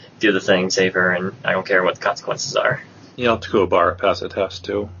do the thing, save her, and I don't care what the consequences are. You have to go to a bar, pass a test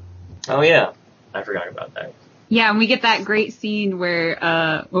too. Oh yeah, I forgot about that. Yeah, and we get that great scene where,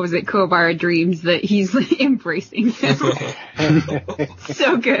 what was it, Kuwabara dreams that he's embracing him.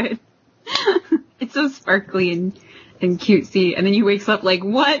 So good. It's so sparkly and cutesy, and then he wakes up like,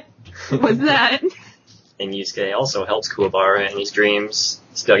 what? What's that? And Yusuke also helps Kuwabara in his dreams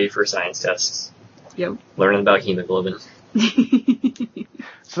study for science tests, Yep. learning about hemoglobin.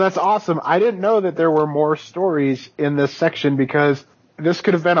 So that's awesome. I didn't know that there were more stories in this section because this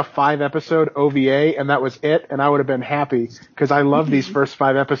could have been a 5-episode OVA and that was it, and I would have been happy because I love these first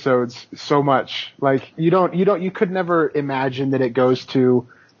 5 episodes so much. Like you could never imagine that it goes to,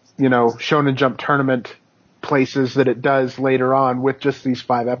 Shonen Jump tournament places that it does later on with just these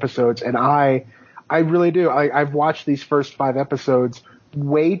 5 episodes, and I really do. I've watched these first 5 episodes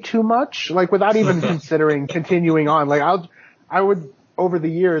way too much, like without even considering continuing on. Like I would over the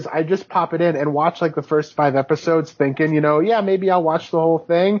years, I just pop it in and watch like the first 5 episodes thinking, maybe I'll watch the whole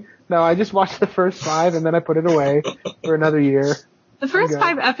thing. No, I just watched the first 5 and then I put it away for another year. The first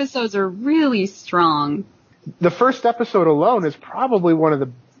 5 episodes are really strong. The first episode alone is probably one of the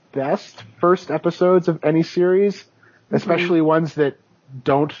best first episodes of any series, especially ones that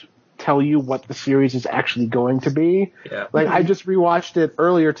don't tell you what the series is actually going to be. Yeah. Like I just rewatched it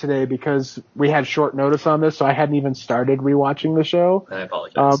earlier today because we had short notice on this, so I hadn't even started rewatching the show. I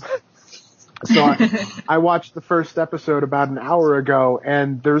apologize. So I watched the first episode about an hour ago,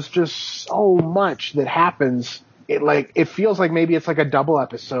 and there's just so much that happens. It feels like maybe it's like a double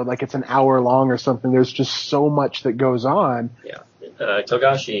episode, like it's an hour long or something. There's just so much that goes on. Yeah.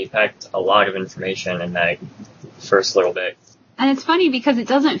 Togashi packed a lot of information in that first little bit. And it's funny because it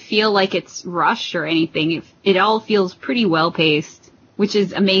doesn't feel like it's rushed or anything. It all feels pretty well paced, which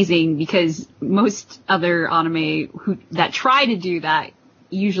is amazing because most other anime that try to do that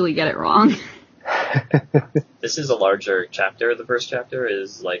usually get it wrong. This is a larger chapter. The first chapter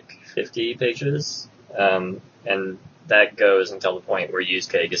is like 50 pages, and that goes until the point where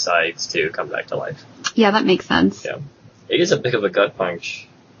Yusuke decides to come back to life. Yeah, that makes sense. Yeah. It is a bit of a gut punch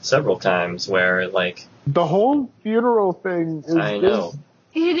several times where, like... The whole funeral thing is... I know.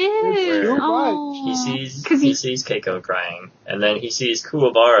 It is. Where Oh. He sees Keiko crying, and then he sees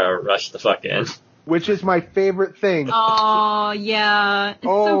Kuwabara rush the fuck in. Which is my favorite thing. Oh, yeah. It's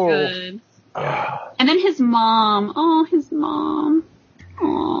so good. And then his mom. Oh, his mom.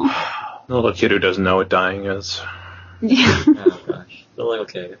 Oh. The little kid who doesn't know what dying is. Yeah. Oh gosh, the little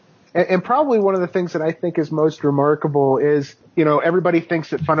kid. And probably one of the things that I think is most remarkable is, everybody thinks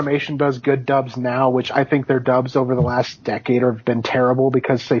that Funimation does good dubs now, which I think their dubs over the last decade have been terrible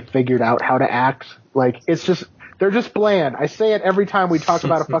because they figured out how to act. Like, they're just bland. I say it every time we talk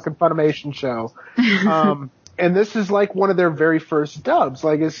about a fucking Funimation show. And this is like one of their very first dubs.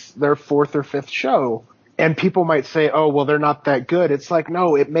 Like, it's their 4th or 5th show. And people might say, oh, well, they're not that good. It's like,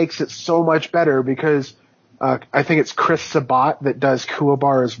 no, it makes it so much better because I think it's Chris Sabat that does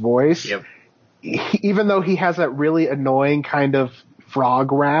Kuwabara's voice. Yep. Even though he has that really annoying kind of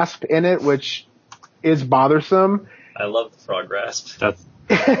frog rasp in it, which is bothersome. I love the frog rasp. That's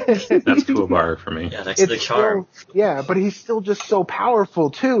Kuwabara for me. Yeah, that's the charm. But he's still just so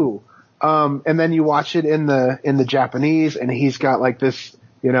powerful too. And then you watch it in the Japanese, and he's got like this,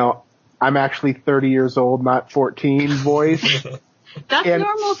 I'm actually 30 years old, not 14 voice. That's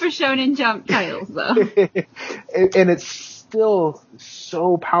normal for Shonen Jump titles, though. And it's still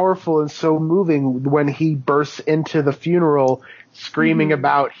so powerful and so moving when he bursts into the funeral screaming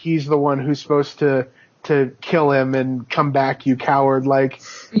about he's the one who's supposed to kill him and come back, you coward. Like,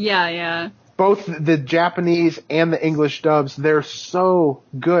 Yeah. both the Japanese and the English dubs, they're so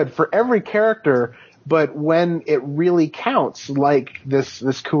good for every character. But when it really counts, like this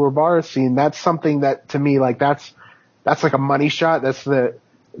Kuwabara scene, that's something that to me, like that's like a money shot. That's the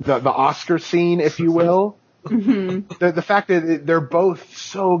Oscar scene, if you will. Mm-hmm. The fact that they're both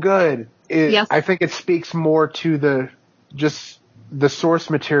so good, Yes. I think it speaks more to the source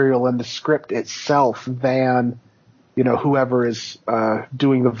material and the script itself than, whoever is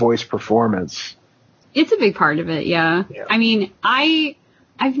doing the voice performance. It's a big part of it, yeah. I mean,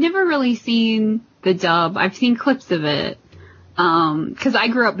 I've never really seen the dub. I've seen clips of it. 'Cause I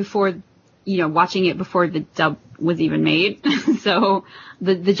grew up before, watching it before the dub was even made. So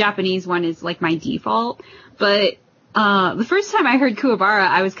the Japanese one is like my default. But the first time I heard Kuwabara,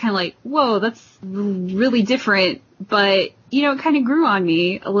 I was kind of like, whoa, that's really different. But, it kind of grew on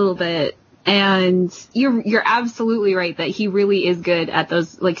me a little bit. And you're absolutely right that he really is good at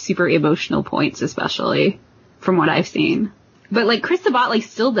those like super emotional points, especially from what I've seen. But like Chris Sabat like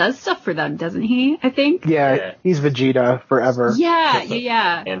still does stuff for them, doesn't he? I think. Yeah, he's Vegeta forever.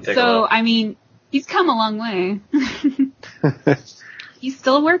 Yeah. And Piccolo. So I mean, he's come a long way. He's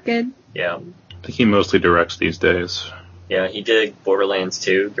still working. Yeah. I think he mostly directs these days. Yeah, he did Borderlands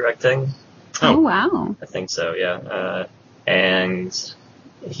 2 directing. Oh wow. I think so, yeah. And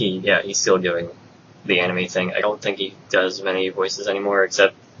he's still doing the anime thing. I don't think he does many voices anymore,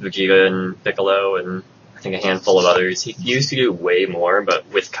 except Vegeta and Piccolo and I think a handful of others. He used to do way more, but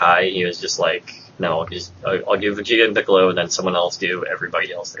with Kai, he was just like, no, I'll do Vegeta and Piccolo, and then someone else do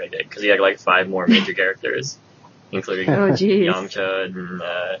everybody else that I did. Because he had like 5 more major characters, including Oh, jeez. Yamcha and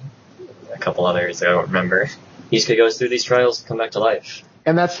a couple others I don't remember. Yusuke goes through these trials to come back to life.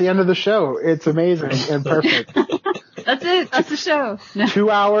 And that's the end of the show. It's amazing and perfect. That's it. That's the show. No. 2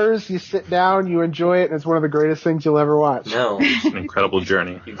 hours, you sit down, you enjoy it, and it's one of the greatest things you'll ever watch. No, It's an incredible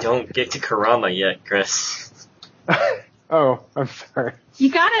journey. you don't get to Kurama yet, Chris. Oh, I'm sorry. You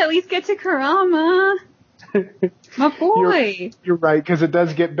gotta at least get to Kurama. My boy. You're right, because it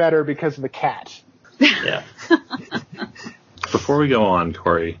does get better because of the cat. Yeah. Before we go on,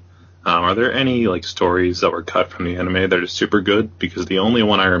 Corey, are there any like stories that were cut from the anime that are super good? Because the only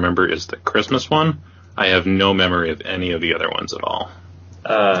one I remember is the Christmas one. I have no memory of any of the other ones at all.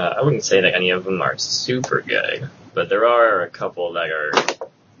 I wouldn't say that any of them are super good, but there are a couple that are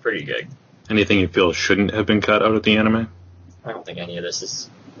pretty good. Anything you feel shouldn't have been cut out of the anime? I don't think any of this is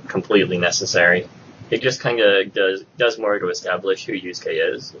completely necessary. It just kind of does more to establish who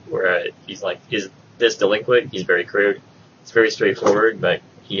Yusuke is, where he's like, is this delinquent? He's very crude. It's very straightforward, but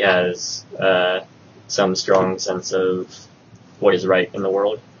he has some strong sense of what is right in the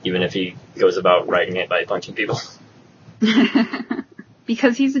world, even if he goes about writing it by punching people.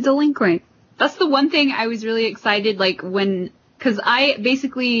 Because he's a delinquent. That's the one thing I was really excited, like, cause I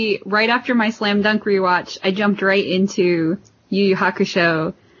basically, right after my Slam Dunk rewatch, I jumped right into Yu Yu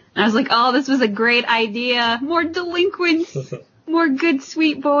Hakusho. And I was like, oh, this was a great idea. More delinquents. More good,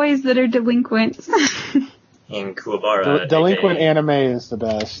 sweet boys that are delinquents. And Kuwabara, Delinquent aka, anime is the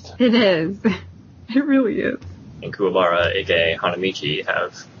best. It is. It really is. and Kuwabara, aka Hanamichi,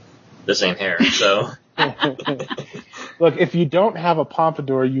 have the same hair, so... Look, if you don't have a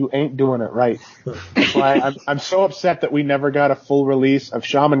pompadour, you ain't doing it right. That's why I'm so upset that we never got a full release of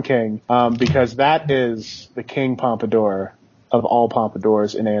Shaman King, because that is the king pompadour of all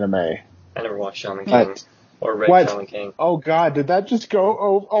pompadours in anime. I never watched Shaman King, What? or read What? Shaman King. Oh God, did that just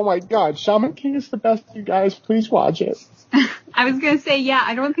go? Oh my God, Shaman King is the best. You guys, please watch it. I was gonna say, yeah,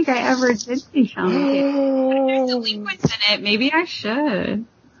 I don't think I ever did see Shaman King. There's delinquents in it. Maybe I should.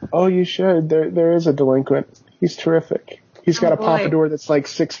 Oh, you should. There is a delinquent. He's terrific. He's got Oh, a boy. pompadour that's like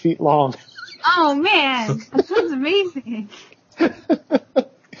 6 feet long. Oh man, that sounds amazing.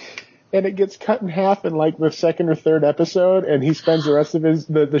 And it gets cut in half in like the second or third episode, and he spends the rest of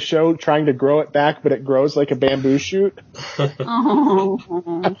the show trying to grow it back, but it grows like a bamboo shoot.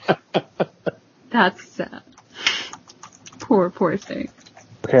 Oh, that's sad. Poor thing.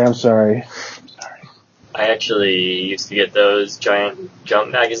 Okay, I'm sorry. I actually used to get those giant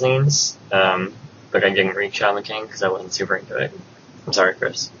Jump magazines, but I didn't read Shaman King because I wasn't super into it. I'm sorry,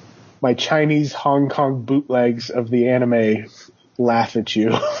 Chris. My Chinese Hong Kong bootlegs of the anime laugh at you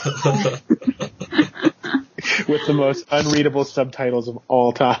with the most unreadable subtitles of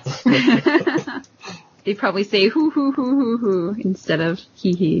all time. They probably say hoo instead of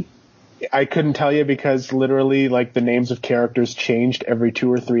hee hee. I couldn't tell you because literally like the names of characters changed every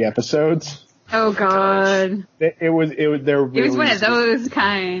 2 or 3 episodes. Oh god. It was they're really, It was one of those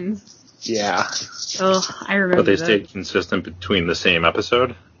kinds. Yeah. Oh, I remember But they that. stayed consistent between the same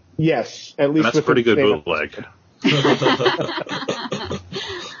episode. Yes, at And least that's a with pretty the good same- bootleg.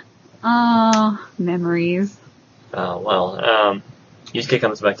 Oh, memories. Yusuke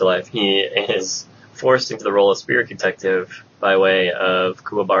comes back to life. He is forced into the role of spirit detective by way of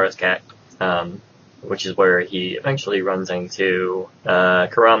Kuwabara's cat, which is where he eventually runs into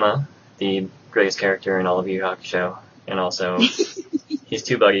Kurama, the greatest character in all of Yu Yu Hakusho, and also his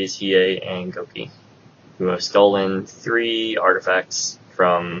 2 buddies, Hiei and Goki, who have stolen 3 artifacts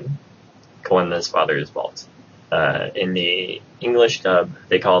from Koenma's father's vault. In the English dub,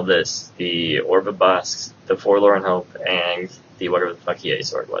 they call this the Orb of Bosk, the Forlorn Hope, and the whatever the fuck Hiei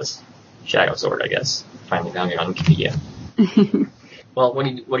sword was. Shadow sword, I guess. Finally found it on Wikipedia. Well,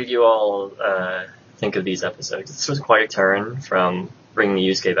 what did you all think of these episodes? This was quite a turn from bringing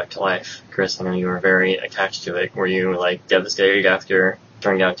Yusuke back to life. Chris, I know you were very attached to it. Were you, like, devastated after it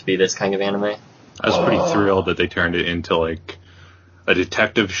turned out to be this kind of anime? I was pretty thrilled that they turned it into like a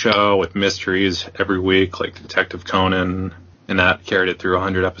detective show with mysteries every week, like Detective Conan, and that carried it through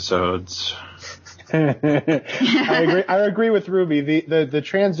 100 episodes. I agree with Ruby. The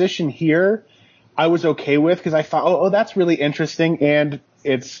transition here, I was okay with because I thought, oh, that's really interesting, and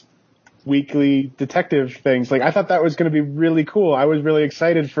it's weekly detective things. Like I thought that was going to be really cool. I was really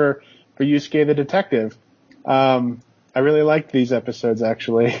excited for Yusuke the detective. I really liked these episodes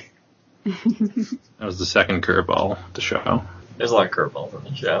actually. That was the second curveball of the show. There's a lot of curveballs in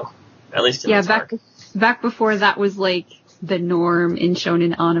the show. At least in Yeah, this arc. back before that was like the norm in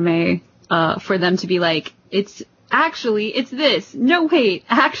shonen anime, for them to be like, it's this. No, wait,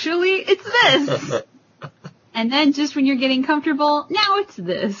 actually, it's this. And then just when you're getting comfortable, now it's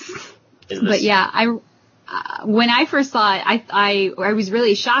this. But yeah, when I first saw it, I was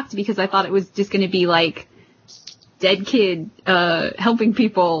really shocked because I thought it was just going to be like dead kid helping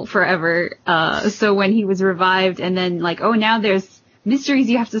people forever. So when he was revived and then like, oh, now there's mysteries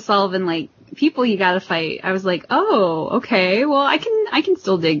you have to solve and like people you gotta fight, I was like, oh, okay, well I can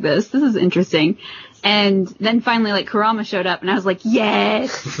still dig this. This is interesting. And then finally like Kurama showed up and I was like,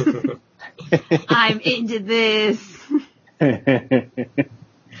 yes, I'm into this.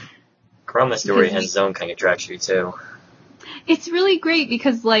 Kurama's story has its own kind of tragedy too. It's really great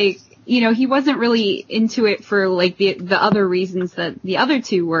because like, you know, he wasn't really into it for like the other reasons that the other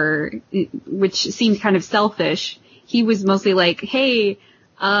two were, which seemed kind of selfish. He was mostly like, hey,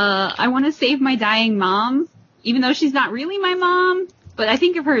 I want to save my dying mom, even though she's not really my mom, but I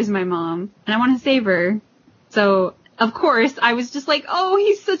think of her as my mom and I want to save her. So of course I was just like, oh,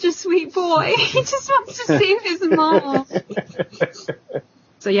 he's such a sweet boy. He just wants to save his mom.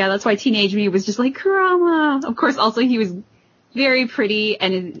 So yeah, that's why Teenage Me was just like, Kurama. Of course, also he was very pretty,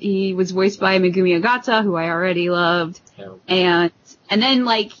 and he was voiced by Megumi Ogata, who I already loved. Yeah. And then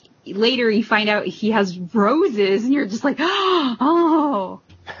like later you find out he has roses, and you're just like, oh,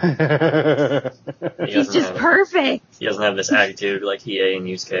 he's just perfect. He doesn't have this attitude like Hiei and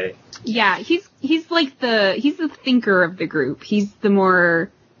Yusuke. Yeah, he's like he's the thinker of the group. He's the more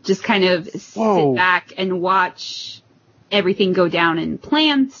just kind of sit back and watch everything go down and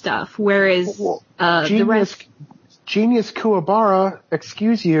plan stuff, whereas the rest. Genius Kuwabara,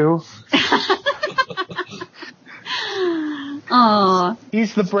 excuse you. Oh,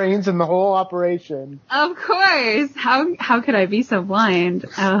 he's the brains in the whole operation. Of course. How could I be so blind?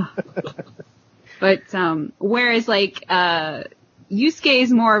 But whereas like Yusuke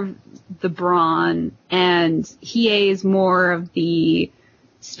is more of the brawn and Hiei is more of the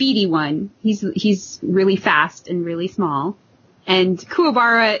speedy one. He's really fast and really small. And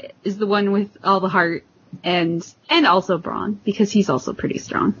Kuwabara is the one with all the heart and also brawn, because he's also pretty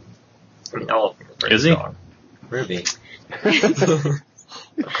strong. I mean, all of them are pretty Is he? strong. Ruby.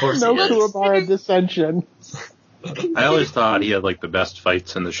 Of course No he is. Kuwabara dissension. I always thought he had like the best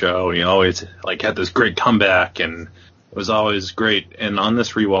fights in the show. He always like had this great comeback and it was always great. And on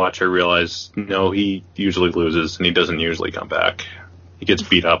this rewatch, I realized no, he usually loses and he doesn't usually come back. He gets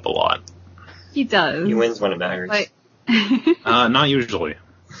beat up a lot. He does. He wins when it matters. But Not usually.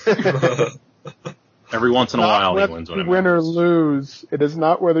 Every once in a while, he wins when it win or matters. lose. It is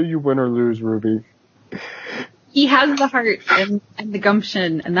not whether you win or lose, Ruby. he has the heart and the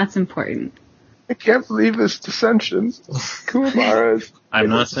gumption, and that's important. I can't believe this dissension. Kuwabara is... I'm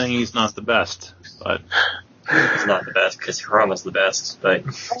not saying he's not the best, but He's not the best, because Kurama's the best, but...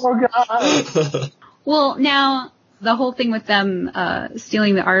 Oh, God. Well, now, the whole thing with them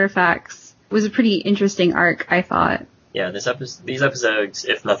stealing the artifacts was a pretty interesting arc, I thought. Yeah, these episodes,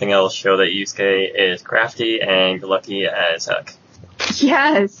 if nothing else, show that Yusuke is crafty and lucky as heck.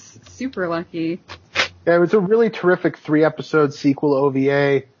 Yes, super lucky. Yeah, it was a really terrific 3-episode sequel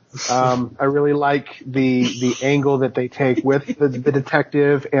OVA. I really like the angle that they take with the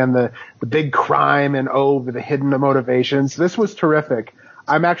detective and the big crime and the hidden motivations. This was terrific.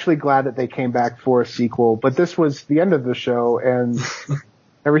 I'm actually glad that they came back for a sequel, but this was the end of the show and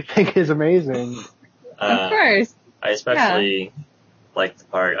everything is amazing. Of course. I especially like the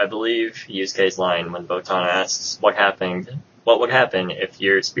part, I believe Yusuke's line when Botan asks what would happen if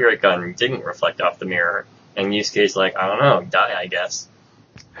your spirit gun didn't reflect off the mirror, and Yusuke's like, I don't know, die, I guess.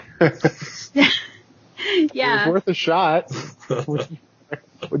 It Yeah. was worth a shot.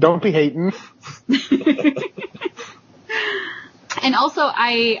 Don't be hating. And also,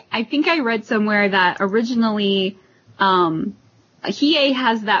 I think I read somewhere that originally, Hiei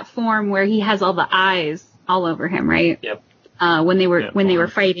has that form where he has all the eyes all over him, right? Yep. When they were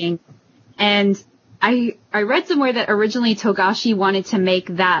fighting. And I read somewhere that originally Togashi wanted to make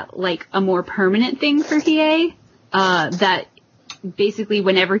that like a more permanent thing for Hiei, that basically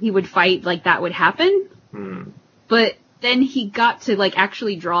whenever he would fight, like that would happen. But then he got to like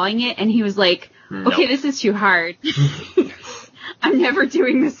actually drawing it and he was like, okay, this is too hard. I'm never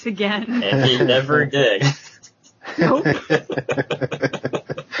doing this again. And he never did. Nope.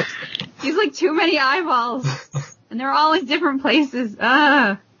 He's like too many eyeballs. And they're all in different places.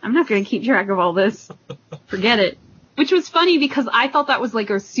 I'm not gonna keep track of all this. Forget it. Which was funny because I thought that was like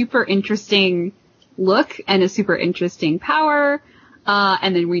a super interesting look and a super interesting power.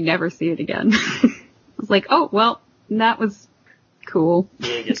 And then we never see it again. I was like, oh, well, that was cool.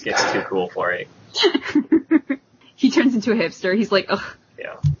 He just gets too cool for it. He turns into a hipster. He's like, ugh.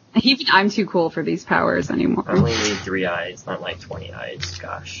 Yeah. Even I'm too cool for these powers anymore. I only need 3 eyes, not like 20 eyes.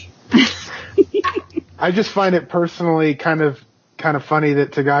 Gosh. I just find it personally kind of funny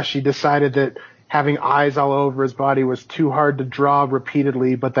that Togashi decided that having eyes all over his body was too hard to draw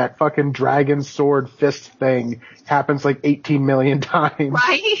repeatedly, but that fucking dragon sword fist thing happens like 18 million times.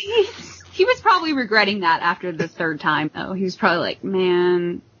 Right? He was probably regretting that after the 3rd time, though. He was probably like,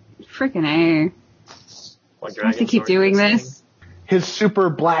 man, frickin' A. What I have to dragon keep sword doing thing? this. His super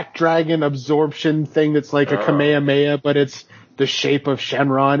black dragon absorption thing that's like a Oh. Kamehameha, but it's the shape of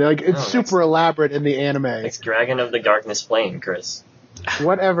Shenron. Like, it's Oh, super elaborate in the anime. It's Dragon of the Darkness Flame, Chris.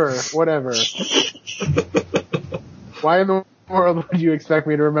 Whatever. Why in the world would you expect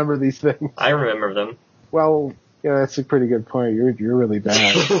me to remember these things? I remember them. Well, yeah, that's a pretty good point. You're really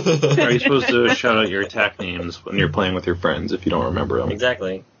bad. Are you supposed to shout out your attack names when you're playing with your friends if you don't remember them?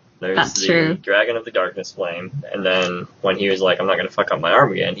 Exactly. There's That's the true. Dragon of the Darkness Flame, and then when he was like, I'm not gonna fuck up my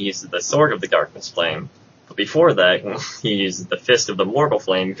arm again, he used the Sword of the Darkness Flame. But before that, he used the Fist of the Mortal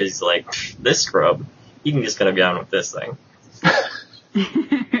Flame because he's like, this scrub, he can just go down with this thing.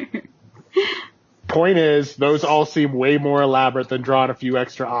 Point is, those all seem way more elaborate than drawing a few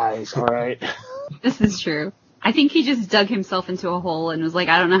extra eyes, alright? This is true. I think he just dug himself into a hole and was like,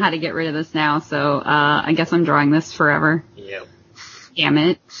 I don't know how to get rid of this now, so I guess I'm drawing this forever. Yep. Damn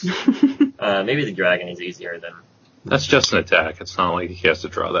it. Maybe the dragon is easier than, That's just an attack. It's not like he has to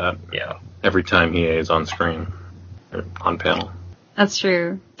draw that yeah. every time he is on screen or on panel. That's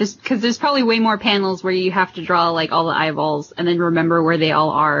true. Just because there's probably way more panels where you have to draw like all the eyeballs and then remember where they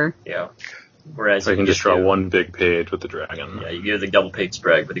all are. Yeah. Whereas So I can just draw do- one big page with the dragon. Yeah, you do the double page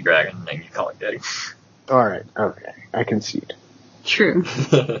spread with the dragon, and then you call it good. Alright, okay. I concede. True.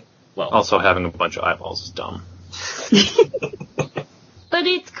 Well, Also, having a bunch of eyeballs is dumb. But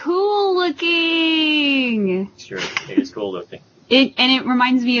it's cool looking. sure, it is cool looking. It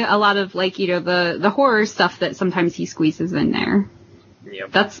reminds me a lot of like, you know, the horror stuff that sometimes he squeezes in there.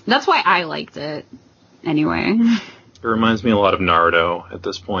 Yep. That's why I liked it. Anyway. It reminds me a lot of Naruto at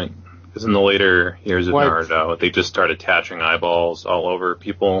this point. Because in the later years of What? Naruto, they just start attaching eyeballs all over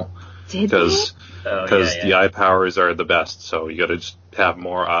people. Did they? Because Oh, the eye powers are the best, so you gotta just have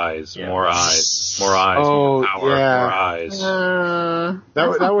more eyes, Yeah. more eyes, more eyes, Oh, more power, yeah. more eyes.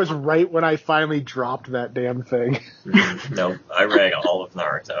 That was right when I finally dropped that damn thing. No, I read all of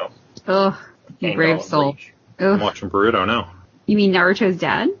Naruto. Ugh, you And all brave of soul. Bleach. I'm Ugh. watching Boruto now. You mean Naruto's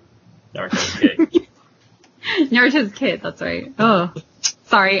dad? Naruto's kid. Naruto's kid, that's right. Oh,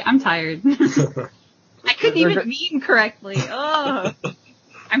 sorry, I'm tired. I couldn't even meme correctly. Oh,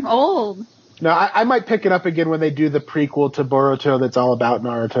 I'm old. No, I might pick it up again when they do the prequel to Boruto that's all about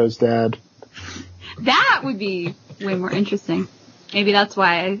Naruto's dad. That would be way more interesting. Maybe that's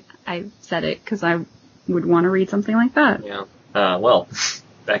why I said it, because I would want to read something like that. Yeah. Well,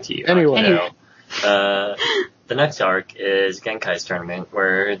 back to you. Anyway. The next arc is Genkai's tournament,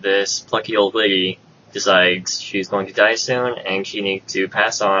 where this plucky old lady decides she's going to die soon, and she needs to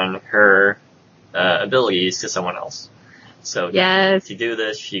pass on her abilities to someone else. So Yes. to do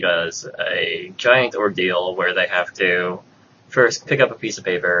this, she does a giant ordeal where they have to first pick up a piece of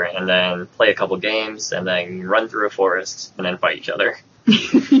paper, and then play a couple games, and then run through a forest, and then fight each other.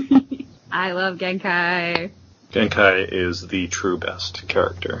 I love Genkai. Genkai is the true best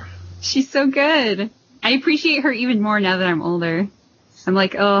character. She's so good. I appreciate her even more now that I'm older. I'm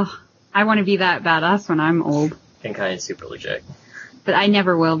like, oh, I want to be that badass when I'm old. Genkai is super legit. But I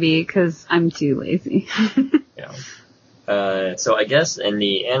never will be, because I'm too lazy. Yeah. So I guess in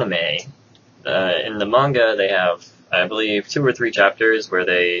the anime, in the manga, they have, I believe, 2 or 3 chapters where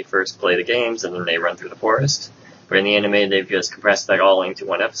they first play the games and then they run through the forest. But in the anime, they've just compressed that all into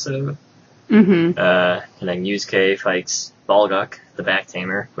one episode. Mm-hmm. And then Yusuke fights Balguk, the Back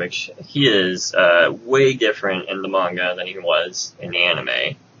Tamer, which he is way different in the manga than he was in the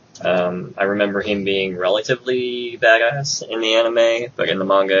anime. I remember him being relatively badass in the anime, but in the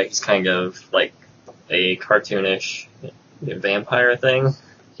manga, he's kind of like a cartoonish vampire thing.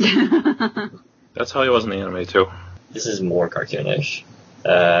 That's how he was in the anime too. This is more cartoonish.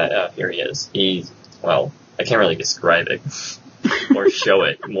 Here he is. Well, I can't really describe it. Or show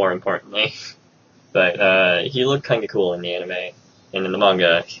it, more importantly. But, he looked kinda cool in the anime. And in the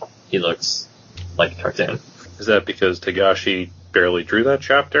manga, he looks like a cartoon. Is that because Togashi barely drew that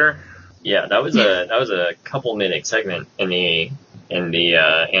chapter? Yeah, that was a couple minute segment in the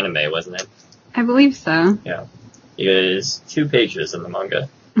anime, wasn't it? I believe so. Yeah. It is 2 pages in the manga.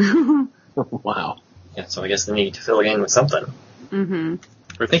 Wow. Yeah, so I guess they need to fill it in with something. Mm-hmm.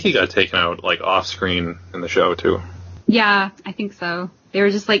 I think he got taken out like off screen in the show too. Yeah, I think so. They were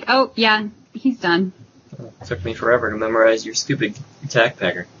just like, oh, yeah, he's done. Took me forever to memorize your stupid attack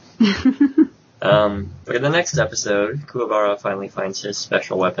pattern. But in the next episode, Kuwabara finally finds his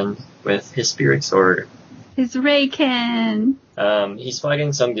special weapon with his spirit sword. His Raiken. He's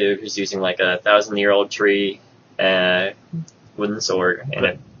fighting some dude who's using like a 1,000-year-old tree, wooden sword, and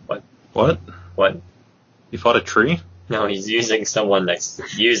it, What? what? You fought a tree? No, he's using someone that's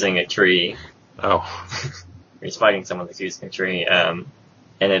using a tree. Oh. He's fighting someone that's using a tree, and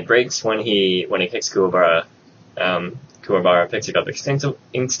it breaks when he kicks Kuwabara. Kuwabara picks it up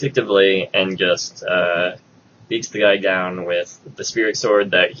instinctively and just beats the guy down with the spirit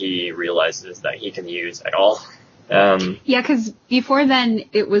sword that he realizes that he can use at all. Yeah, because before then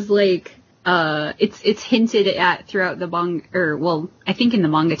it was like it's hinted at throughout the manga, or well, I think in the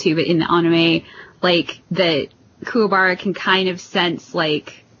manga too, but in the anime, like that Kuwabara can kind of sense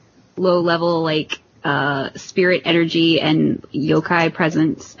like low level like spirit energy and yokai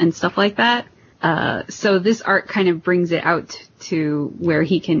presence and stuff like that. So this arc kind of brings it out to where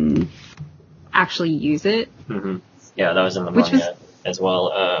he can actually use it. Mm-hmm. Yeah, that was in the Which manga as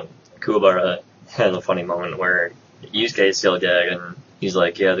well. Kuwabara had a funny moment where Yusuke is still dead, and he's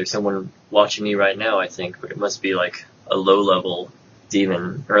like, yeah, there's someone watching me right now, I think, but it must be like a low-level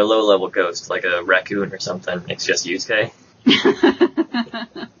demon, or a low-level ghost, like a raccoon or something. It's just Yusuke.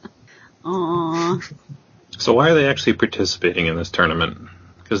 Aww. So why are they actually participating in this tournament?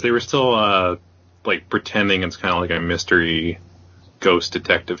 Because they were still, like, pretending it's kind of like a mystery ghost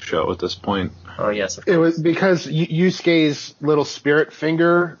detective show at this point. Oh, yes, of It course. was because Yusuke's little spirit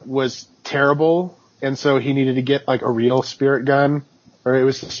finger was terrible, and so he needed to get like a real spirit gun, or it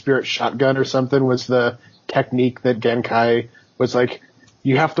was the spirit shotgun or something was the technique that Genkai was like,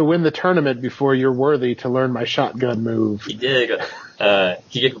 you have to win the tournament before you're worthy to learn my shotgun move. He did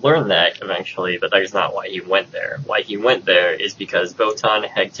learn that eventually, but that is not why he went there. Why he went there is because Botan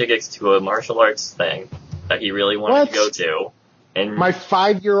had tickets to a martial arts thing that he really wanted to go What? to. And My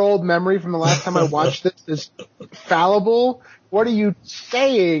 5-year-old memory from the last time I watched this is fallible. What are you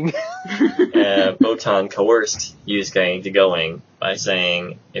saying? Botan coerced Yusuke into going by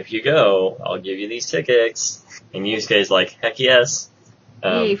saying, if you go, I'll give you these tickets. And Yusuke's like, heck yes.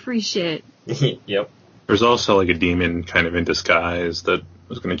 Yay, free shit. Yep. There's also, like, a demon kind of in disguise that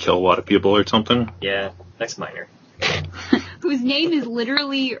was going to kill a lot of people or something. Yeah, that's minor. Whose name is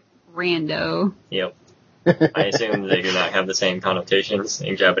literally Rando. Yep. I assume they do not have the same connotations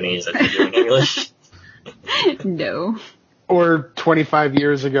in Japanese as they do in English. No. Or 25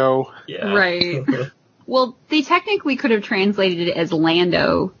 years ago. Yeah. Right. Well, they technically could have translated it as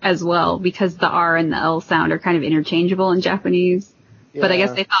Lando as well, because the R and the L sound are kind of interchangeable in Japanese. But I guess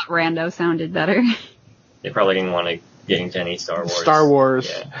Yeah. they thought Rando sounded better. They probably didn't want to get into any Star Wars. Star Wars.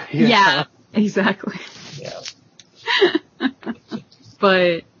 Yeah. Yeah, exactly. Yeah.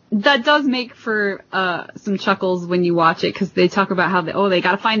 But that does make for some chuckles when you watch it, because they talk about how they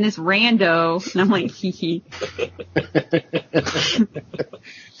gotta find this Rando, and I'm like, hee hee.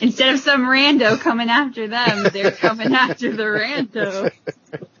 Instead of some Rando coming after them, they're coming after the Rando.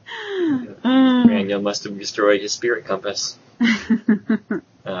 Rando must have destroyed his spirit compass. Would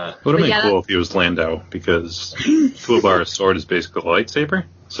have been yeah, cool if he was Lando, because Kuwabara's sword is basically a lightsaber.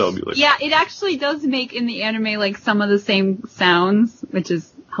 So it'd be like, Yeah, it actually does make in the anime like some of the same sounds, which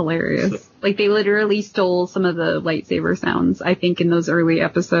is hilarious. Like they literally stole some of the lightsaber sounds, I think, in those early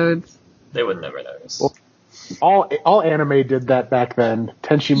episodes. They would never notice. Well, all anime did that back then.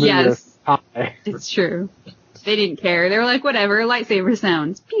 Tenchi Muyo. Yes. Hi. It's true. They didn't care. They were like, whatever, lightsaber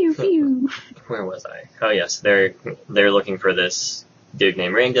sounds. Pew pew. Where was I? Oh yes, they're looking for this dude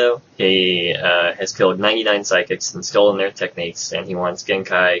named Rando. He has killed 99 psychics and stolen their techniques, and he wants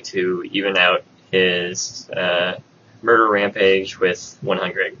Genkai to even out his murder rampage with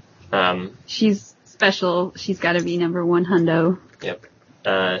 100. She's special. She's gotta be number 1 hundo. Yep.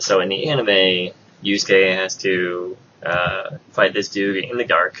 So in the anime, Yusuke has to fight this dude in the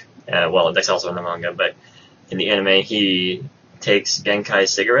dark. Well, that's also in the manga, but in the anime, he takes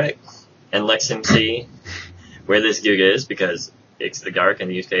Genkai's cigarette and lets him see where this dude is, because it's the dark and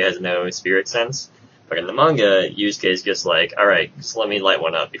Yusuke has no spirit sense. But in the manga, Yusuke is just like, alright, just let me light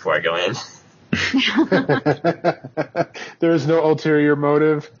one up before I go in. There is no ulterior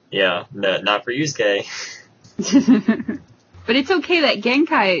motive. Yeah, no, not for Yusuke. But it's okay that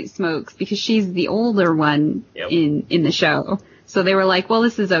Genkai smokes because she's the older one Yep. in the show. So they were like, well,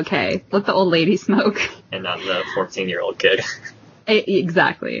 this is okay. Let the old lady smoke. And not the 14-year-old kid.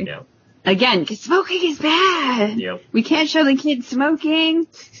 Exactly. Yeah. Again, 'cause smoking is bad. Yep. We can't show the kid smoking,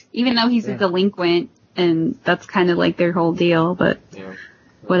 even though he's a delinquent, and that's kind of like their whole deal, but Yeah.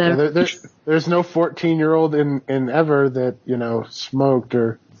 whatever. There's no 14-year-old in ever that, smoked,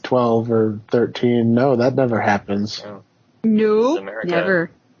 or 12 or 13. No, that never happens. Oh, No, America. never,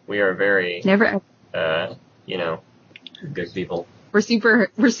 we are very, never. good people. We're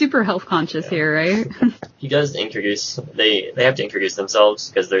super health conscious here, right? He does introduce, they have to introduce themselves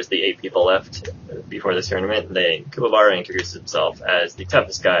because there's the 8 people left before this tournament. Kuwabara introduces himself as the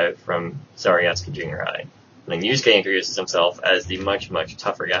toughest guy from Sariyatsuki Junior High. And then Yusuke introduces himself as the much, much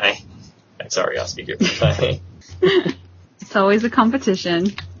tougher guy at Sariyatsuki Junior High. It's always a competition.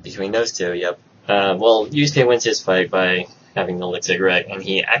 Between those two, yep. Yusuke wins his fight by having the lit cigarette, and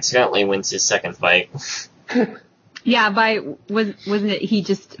he accidentally wins his second fight. Yeah, wasn't it he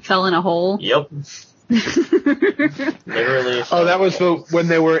just fell in a hole? Yep. Literally. Oh, that was when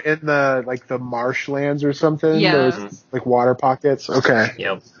they were in the marshlands or something? Yeah. Those, water pockets? Okay.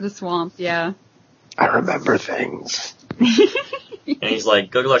 Yep. The swamp, yeah. I remember things. And he's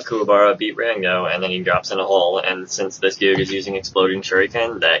like, good luck, Kuwabara, beat Rango, and then he drops in a hole, and since this dude is using exploding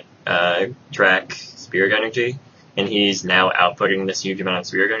shuriken that, track spirit energy, and he's now outputting this huge amount of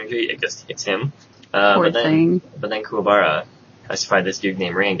spirit energy, it just hits him. Poor thing. But then Kuwabara has to fight this dude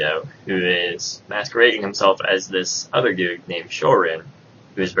named Rango, who is masquerading himself as this other dude named Shorin,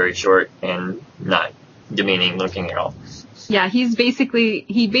 who is very short and not demeaning looking at all. Yeah, he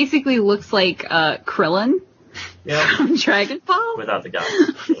basically looks like Krillin Yeah. from Dragon Ball. Without the guy.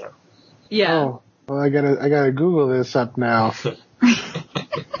 Yeah. Yeah. Oh, well, I gotta Google this up now.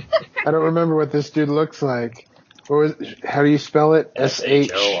 I don't remember what this dude looks like. How do you spell it?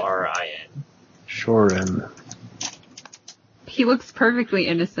 Shorin. Shorin. He looks perfectly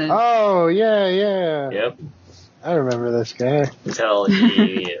innocent. Oh, yeah. Yep. I remember this guy. Until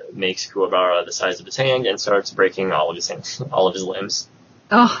he makes Kuwabara the size of his hand and starts breaking all of his limbs.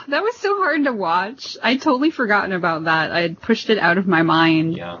 Oh, that was so hard to watch. I'd totally forgotten about that. I had pushed it out of my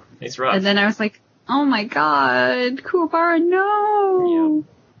mind. Yeah, it's rough. And then I was like, oh my god, Kuwabara, no!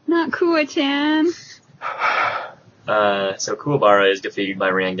 Not Kuwa-chan. So Kuwabara is defeated by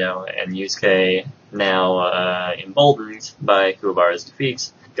Rango, and Yusuke, now emboldened by Kuwabara's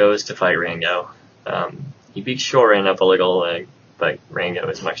defeats, goes to fight Rango. He beats Shorin up a little, but Rango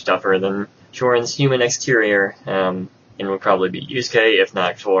is much tougher than Shorin's human exterior, and would probably beat Yusuke if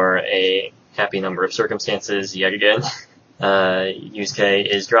not for a happy number of circumstances yet again. Yusuke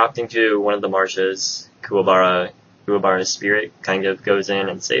is dropped into one of the marshes. Kuwabara's spirit kind of goes in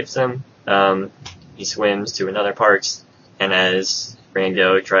and saves him. He swims to another part, and as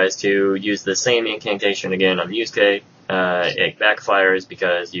Rango tries to use the same incantation again on Yusuke, it backfires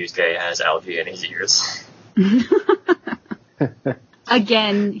because Yusuke has algae in his ears.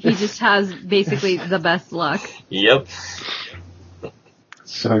 Again, he just has basically the best luck. Yep.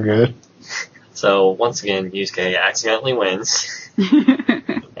 So good. So once again, Yusuke accidentally wins,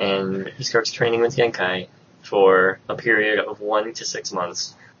 and he starts training with Genkai for a period of 1 to 6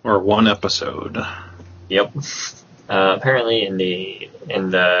 months. Or one episode. Yep. Apparently in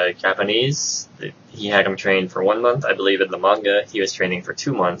the Japanese, he had him trained for 1 month. I believe in the manga, he was training for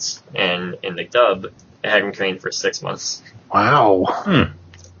 2 months, and in the dub, it had him trained for 6 months. Wow. I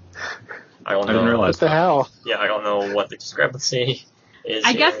don't I didn't know. realize What the that. hell? Yeah, I don't know what the discrepancy is.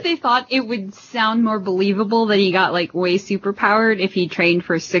 I guess here. they thought it would sound more believable that he got way superpowered if he trained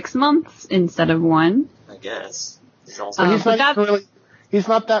for 6 months instead of 1. I guess. He's also He's but not that's- really. He's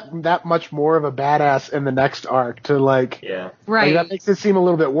not that much more of a badass in the next arc to yeah. Right. that makes it seem a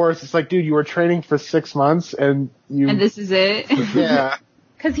little bit worse. It's like, dude, you were training for 6 months and you. And this is it. yeah.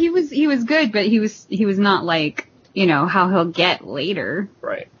 Cause he was good, but he was not how he'll get later.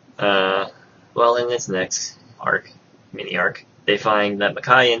 Right. Well, in this next mini arc, they find that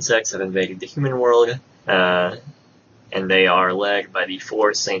Makai insects have invaded the human world, and they are led by the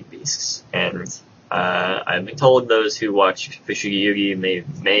 4 Saint Beasts. And I've been told those who watch Fushigi Yugi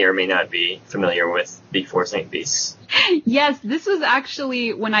may or may not be familiar with the 4 Saint Beasts. Yes, this was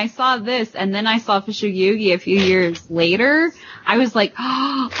actually when I saw this, and then I saw Fushigi a few years later. I was like,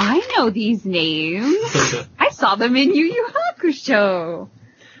 oh, I know these names. I saw them in Yu Yu Hakusho.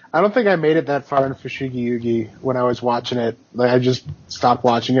 I don't think I made it that far in Fushigi Yugi when I was watching it. I just stopped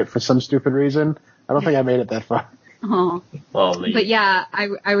watching it for some stupid reason. I don't think I made it that far. Oh. Well, But yeah,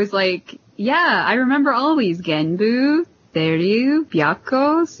 I was like, yeah, I remember all these. Genbu, Beryu,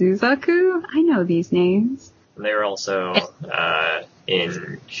 Byakko, Suzaku. I know these names. they're also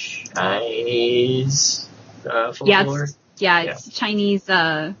in Chinese folklore. It's Chinese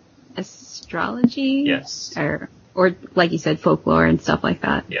astrology. Yes. Or like you said, folklore and stuff like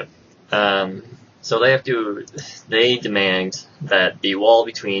that. Yep. So they demand that the wall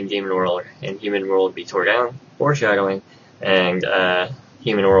between Demon World and Human World be torn down, foreshadowing, and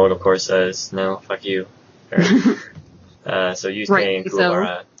Human World, of course, says, no, fuck you. So Yusuke Right, and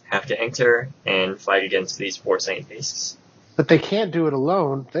Kuwabara have to enter and fight against these 4 Saint Beasts. But they can't do it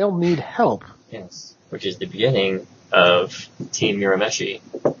alone. They'll need help. Yes. Which is the beginning of Team Urameshi.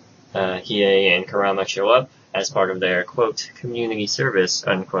 Hiei and Kurama show up as part of their, quote, community service,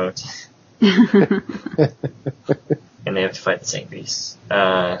 unquote. And they have to fight the Saint Beasts.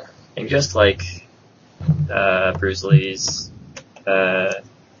 And just like Bruce Lee's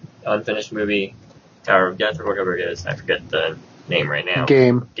unfinished movie, Tower of Death, or whatever it is, I forget the name right now.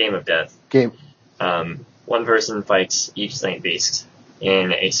 Game of Death. Game. One person fights each Saint Beast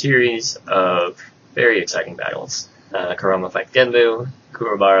in a series of very exciting battles. Kurama fights Genbu,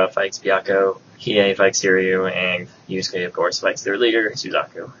 Kuwabara fights Byakko, Hiei fights Kiryu, and Yusuke, of course, fights their leader,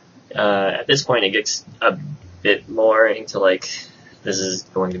 Suzaku. At this point, it gets a bit more into, like, this is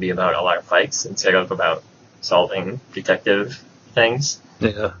going to be about a lot of fights instead of about solving detective things.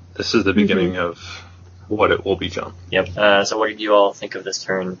 Yeah, this is the beginning of what it will become. Yep. So what did you all think of this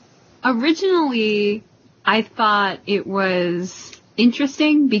turn? Originally, I thought it was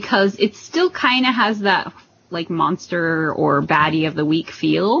interesting because it still kind of has that like monster or baddie of the week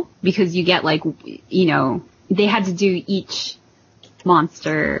feel, because you get like, you know, they had to do each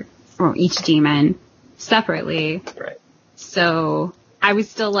monster or each demon separately. Right. So I was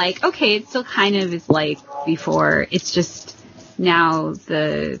still like, okay, it still kind of is like before. It's just now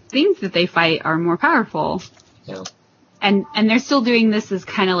the things that they fight are more powerful. Yeah. And they're still doing this as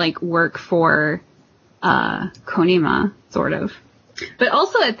kind of like work for Konima, sort of. But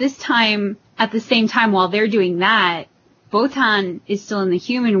also at this time, at the same time, while they're doing that, Botan is still in the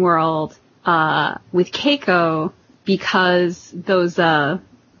human world with Keiko, because those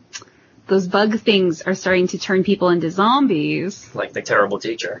bug things are starting to turn people into zombies. Like the terrible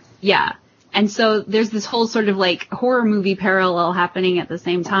teacher. Yeah. And so there's this whole sort of like horror movie parallel happening at the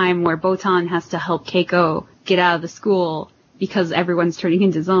same time where Botan has to help Keiko get out of the school because everyone's turning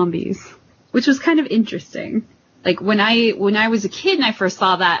into zombies, which was kind of interesting. Like when I was a kid and I first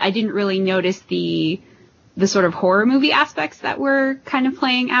saw that, I didn't really notice the sort of horror movie aspects that were kind of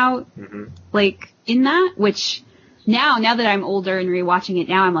playing out like in that, which now that I'm older and rewatching it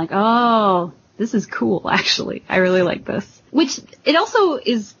now, I'm like, oh, this is cool, actually. I really like this. Which it also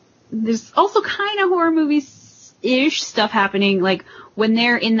is, there's also kind of horror movies-ish stuff happening, like when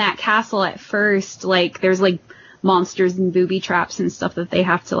they're in that castle at first, like there's like monsters and booby traps and stuff that they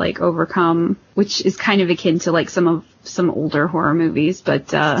have to like overcome, which is kind of akin to like some older horror movies,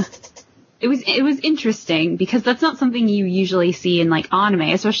 but it was interesting because that's not something you usually see in like anime,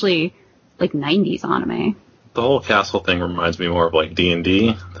 especially like 90s anime. The whole castle thing reminds me more of like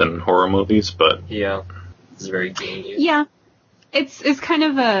D&D than horror movies, but yeah, it's very D&D. Yeah, it's kind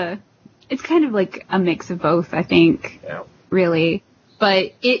of like a mix of both, I think. Yeah. Really.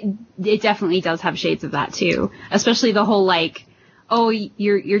 But it definitely does have shades of that too. Especially the whole like, oh,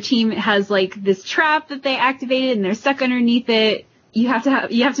 your team has like this trap that they activated and they're stuck underneath it. You have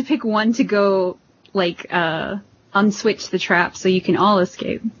to pick one to go like unswitch the trap so you can all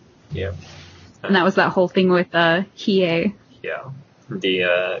escape. Yeah. And that was that whole thing with Hiei. Yeah. They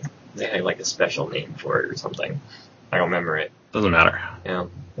had like a special name for it or something. I don't remember it. doesn't matter. Yeah.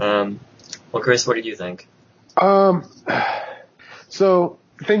 Well, Chris, what did you think? So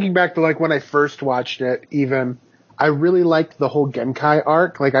thinking back to like when I first watched it, even I really liked the whole Genkai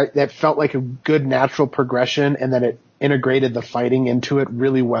arc. Like that felt like a good natural progression, and then it integrated the fighting into it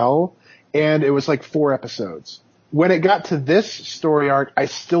really well. And it was like 4 episodes. When it got to this story arc, I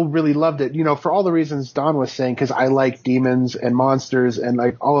still really loved it, you know, for all the reasons Don was saying, because I like demons and monsters and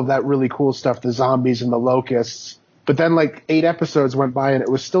like all of that really cool stuff, the zombies and the locusts. But then like 8 episodes went by and it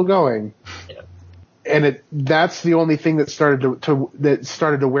was still going. Yeah. And that's the only thing that started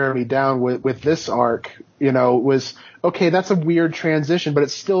to wear me down with this arc, you know, was, okay, that's a weird transition, but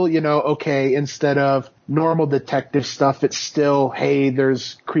it's still, you know, okay, instead of normal detective stuff, it's still, hey,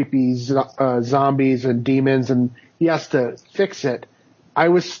 there's creepy zombies and demons and he has to fix it. I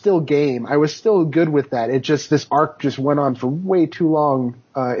was still game. I was still good with that. It just, this arc just went on for way too long,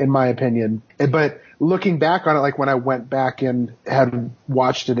 in my opinion. But looking back on it, like when I went back and had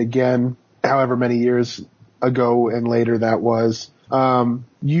watched it again, however many years ago and later that was,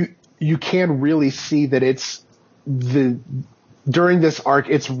 you can really see that it's during this arc,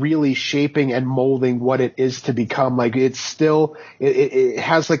 it's really shaping and molding what it is to become. Like it's still, it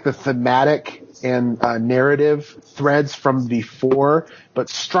has like the thematic and narrative threads from before, but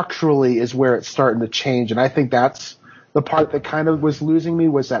structurally is where it's starting to change. And I think that's the part that kind of was losing me,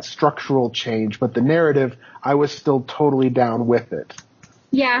 was that structural change, but the narrative, I was still totally down with it.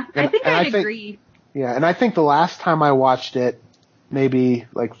 Yeah, I think I'd agree. Yeah, and I think the last time I watched it, maybe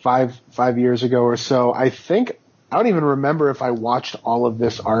like five years ago or so, I think I don't even remember if I watched all of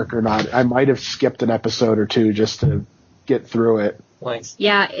this arc or not. I might have skipped an episode or two just to get through it. Like,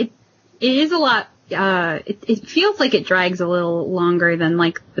 Yeah, it is a lot. It feels like it drags a little longer than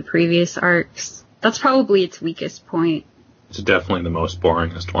like the previous arcs. That's probably its weakest point. It's definitely the most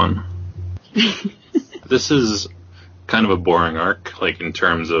boringest one. This is kind of a boring arc, like in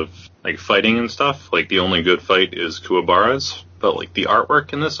terms of like fighting and stuff. Like the only good fight is Kuwabara's, but like the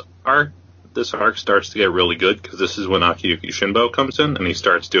artwork in this arc starts to get really good because this is when Akiyuki Shinbo comes in and he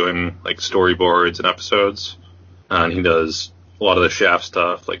starts doing like storyboards and episodes, and he does a lot of the Shaft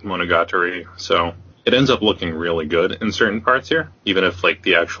stuff like Monogatari. So it ends up looking really good in certain parts here, even if like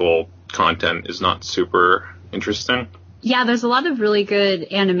the actual content is not super interesting. Yeah, there's a lot of really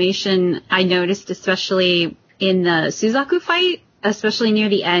good animation I noticed, especially in the Suzaku fight, especially near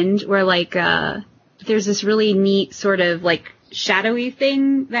the end, where like there's this really neat sort of like shadowy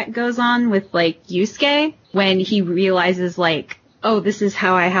thing that goes on with like Yusuke when he realizes like, oh, this is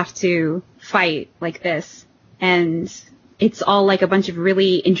how I have to fight like this. And it's all like a bunch of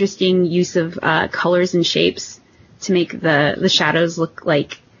really interesting use of colors and shapes to make the shadows look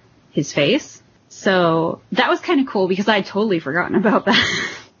like his face. So that was kind of cool because I had totally forgotten about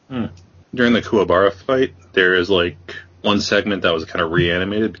that. During the Kuwabara fight, there is like one segment that was kind of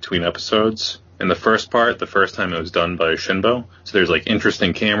reanimated between episodes. In the first part, the first time it was done by Shinbo, so there's like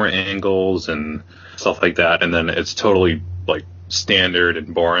interesting camera angles and stuff like that, and then it's totally like standard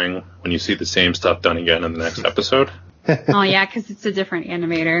and boring when you see the same stuff done again in the next episode. Oh yeah, because it's a different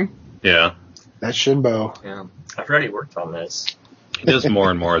animator. Yeah, That's Shinbo. yeah. I've already worked on this. he does more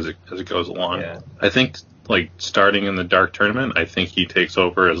and more as it goes along. Yeah. I think like starting in the Dark Tournament, I think he takes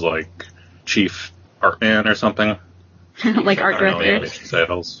over as like chief art man or something. Like art I don't know the director. other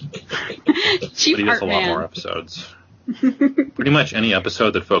titles. Chief But he does art a lot more man. episodes. Pretty much any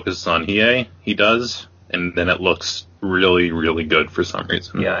episode that focuses on Hiei, he does, and then it looks really, really good for some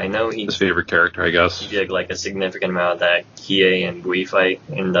reason. Yeah, I know he His favorite character, I guess. did like a significant amount of that Kie and Bui fight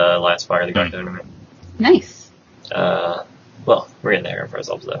in the last part of the Dark Tournament. Nice. Well, we're getting there for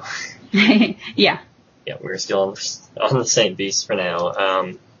ourselves though. Yeah. Yeah, we're still on the same beast for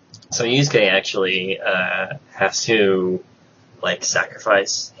now. So Yusuke actually has to like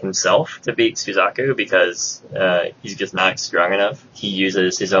sacrifice himself to beat Suzaku because he's just not strong enough. He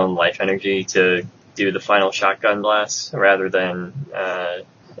uses his own life energy to do the final shotgun blast rather than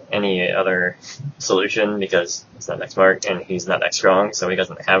any other solution because it's not that smart and he's not that strong, so he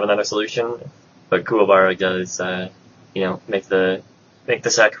doesn't have another solution. But Kuwabara does, make the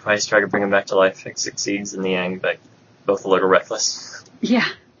sacrifice, try to bring him back to life. It succeeds in the end, but both a little reckless. Yeah.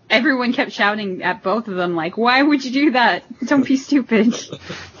 Everyone kept shouting at both of them, like, why would you do that? Don't be stupid.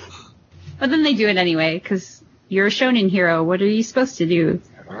 But then they do it anyway, because you're a shonen hero. What are you supposed to do?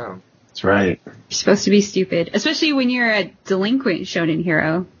 I don't know. That's right. You're supposed to be stupid. Especially when you're a delinquent shonen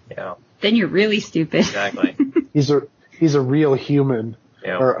hero. Yeah, Then you're really stupid. exactly. He's a real human,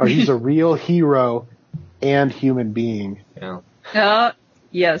 Yeah, or he's a real hero and human being. yeah.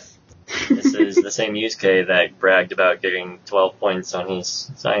 Yes. This is the same Yusuke that bragged about getting 12 points on his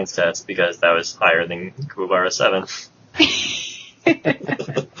science test because that was higher than Kuwabara 7.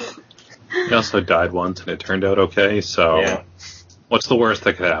 He also died once and it turned out okay, so Yeah. what's the worst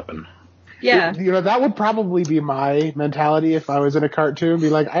that could happen? Yeah. That would probably be my mentality if I was in a cartoon. Be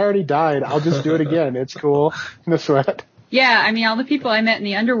like, I already died. I'll just do it again. It's cool. No sweat. Yeah, I mean, all the people I met in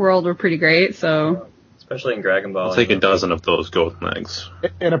the underworld were pretty great, so. Especially in Dragon Ball. I'll take a dozen of those golden eggs.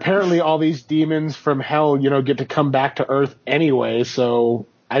 And apparently all these demons from hell, get to come back to Earth anyway, so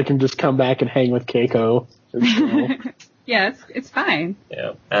I can just come back and hang with Keiko. It's cool. Yeah, it's fine.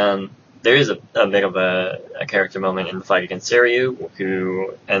 Yeah. There is a bit of a character moment in the fight against Seiryu,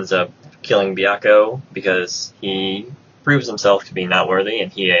 who ends up killing Byakko because he proves himself to be not worthy,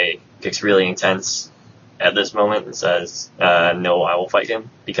 and he gets really intense at this moment and says, no, I will fight him,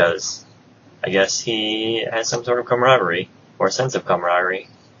 because I guess he has some sort of camaraderie, or sense of camaraderie,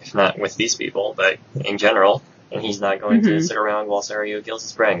 if not with these people, but in general, and he's not going to sit around while Seiryu kills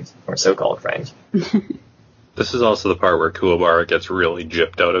his friend, or so-called friend. This is also the part where Kuwabara gets really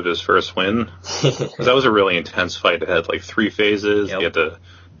gypped out of his first win. 'Cause that was a really intense fight. It had like 3 phases. Yep. He had to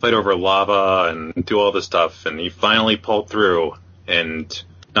fight over lava and do all this stuff, and he finally pulled through, and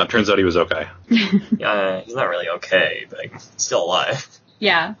now it turns out he was okay. He's not really okay, but still alive.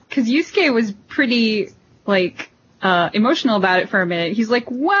 Yeah, because Yusuke was pretty, emotional about it for a minute. He's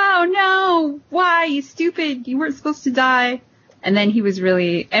like, wow, no, why, you stupid, you weren't supposed to die. And then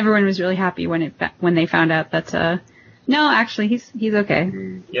everyone was really happy when they found out that, no, actually, he's okay.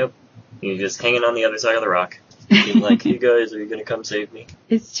 Yep. He's just hanging on the other side of the rock. Being like, you guys, are you gonna come save me?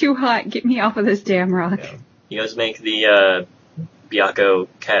 It's too hot, get me off of this damn rock. Yeah. He does make the Byakko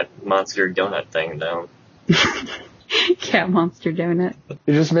cat monster donut thing, though. Cat monster donut.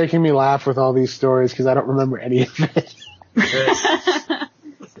 You're just making me laugh with all these stories because I don't remember any of it.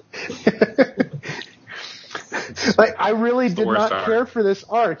 Like, I really did worst not arc. care for this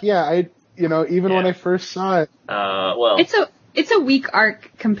arc. Yeah, even when Yeah. I first saw it. Well, It's a weak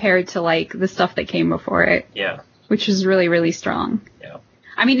arc compared to like the stuff that came before it, yeah. which is really, really strong. Yeah.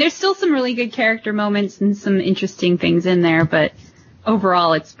 I mean, there's still some really good character moments and some interesting things in there, but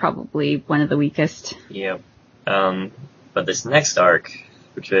overall, it's probably one of the weakest. Yep. But this next arc,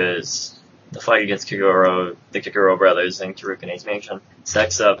 which is the fight against Kigoro, the Kigoro brothers in Kirukane's mansion,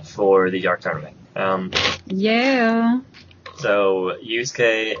 sets up for the Dark Tournament. Yeah. So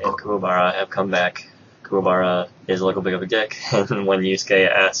Yusuke and Kuwabara have come back. Kuwabara is a little bit of a dick, and when Yusuke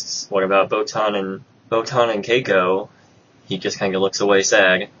asks, what about Botan and Keiko, he just kind of looks away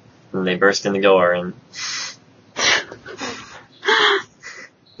sad, and they burst in the door, and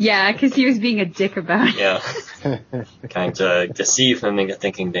Yeah, because he was being a dick about it. yeah, kind of deceive him into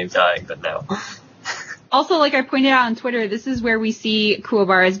thinking they've died, but no. Also, like I pointed out on Twitter, this is where we see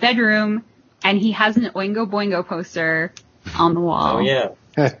Kuwabara's bedroom, and he has an Oingo Boingo poster on the wall. Oh yeah.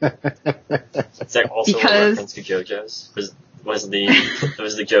 Is that also Because- a reference to JoJo's? Was the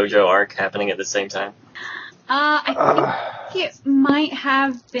JoJo arc happening at the same time? I think it might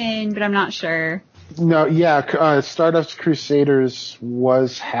have been, but I'm not sure. No, yeah, Stardust Crusaders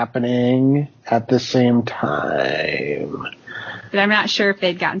was happening at the same time. But I'm not sure if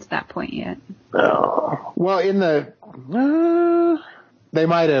they'd gotten to that point yet. Oh. Well, they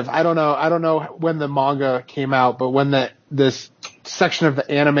might have. I don't know when the manga came out, but when this section of the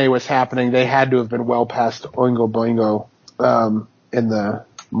anime was happening, they had to have been well past Oingo Boingo in the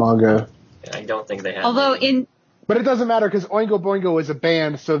manga. I don't think they had. Although any. But it doesn't matter because Oingo Boingo is a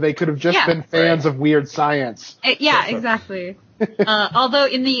band, so they could have just Yeah. been fans Right. of weird science. Yeah, exactly. Although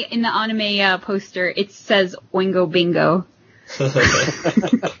in the anime poster, it says Oingo Bingo,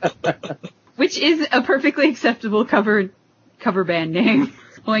 which is a perfectly acceptable cover band name.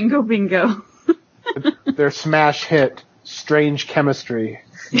 Oingo Bingo. Their smash hit, Strange Chemistry.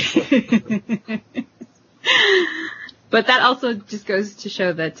 But that also just goes to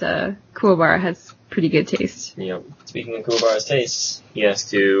show that Kuwabara has pretty good taste. Speaking of Kuwabara's tastes, he has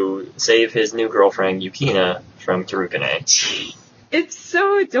to save his new girlfriend Yukina from Kirukane. It's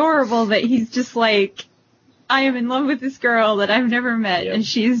so adorable that he's just like, I am in love with this girl that I've never met, Yep. and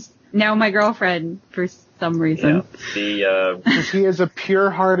she's now my girlfriend for some reason. Yeah. He is a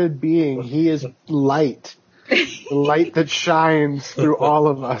pure-hearted being. He is light. The light that shines through all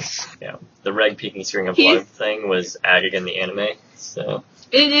of us. The red peeking string of He's- blood thing was added in the anime, so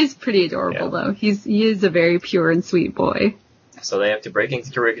It is pretty adorable though. He is a very pure and sweet boy. they have to break into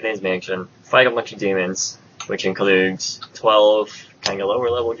Kirukane's mansion, fight a bunch of demons, which includes 12 kind of lower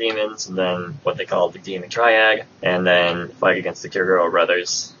level demons, and then what they call the Demon Triad, and then fight against the Kigoro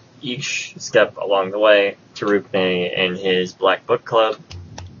brothers. Each step along the way, Kirukane and his Black Book Club,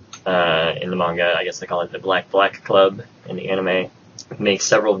 in the manga, I guess they call it the Black Club in the anime, make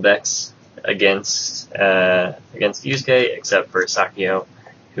several bets against Yusuke, except for Sakio,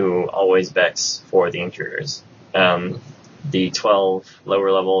 who always bets for the intruders. The 12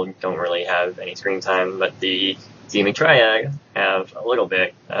 lower level don't really have any screen time, but the Demon Triad have a little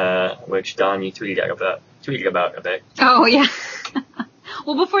bit, which Don, you tweeted about a bit. Oh yeah.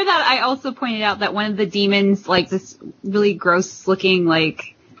 Well, before that, I also pointed out that one of the demons, like this really gross looking,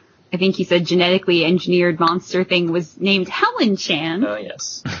 like, I think he said genetically engineered monster thing, was named Helen Chan, Oh,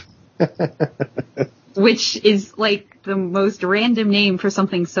 yes. which is like the most random name for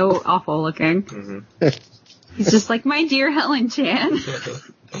something so awful looking. hmm He's just like, my dear Helen Chan.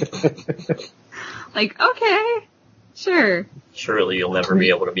 Like, okay, sure. Surely you'll never be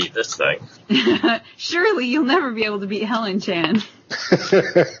able to beat this thing. Surely you'll never be able to beat Helen Chan.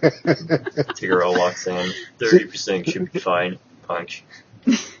 Kigoro walks in, 30% should be fine. Punch.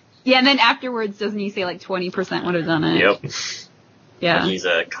 Yeah, and then afterwards, doesn't he say like 20% would have done it? Yep. Yeah. He's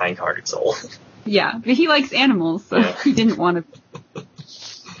a kind-hearted soul. Yeah, but he likes animals, so Yeah. he didn't want to.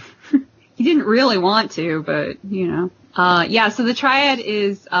 He didn't really want to, but you know. Yeah. So the triad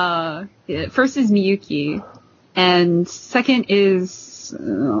is first is Miyuki, and second is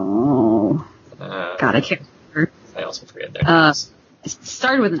God, I can't remember. I also forget their Uh, names. It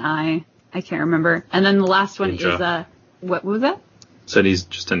started with an I. I can't remember. And then the last one Ninja. is what was that? Said he's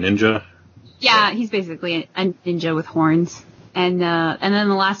just a ninja. Yeah, he's basically a ninja with horns. And then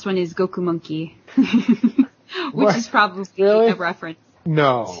the last one is Goku Monkey, which What? is probably Really? a reference.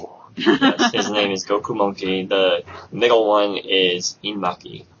 No. Yes, his name is Goku Monkey. The middle one is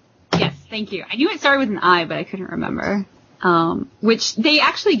Inmaki. Yes, Thank you. I knew it started with an I, but I couldn't remember. Which they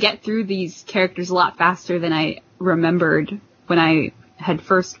actually get through these characters a lot faster than I remembered when I had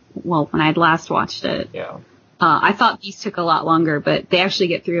last watched it. Yeah. I thought these took a lot longer, but they actually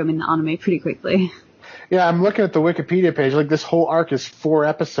get through them in the anime pretty quickly. Yeah, I'm looking at the Wikipedia page. Like, this whole arc is 4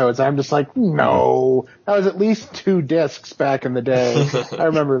 episodes. I'm just like, no. That was at least 2 discs back in the day. I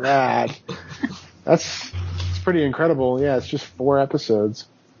remember that. It's pretty incredible. Yeah, it's just 4 episodes.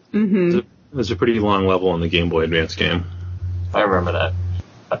 Mm-hmm. There's a pretty long level in the Game Boy Advance game. I remember that.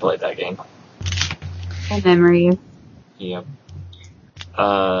 I played that game. Memory. Yep.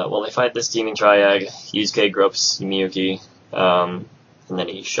 Well, they fight this demon triad. Yusuke gropes Miyuki, and then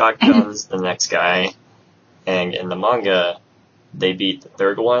he shotguns the next guy. And in the manga, they beat the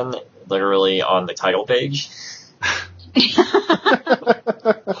third one literally on the title page.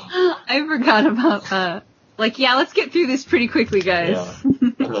 I forgot about that. Like, yeah, let's get through this pretty quickly, guys. Yeah.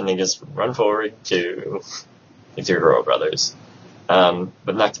 And then they just run forward to the Toguro brothers. But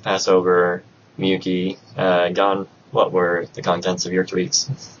not to pass over Miyuki. Gon, what were the contents of your tweets?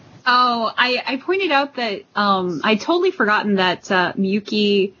 Oh, I pointed out that I'd totally forgotten that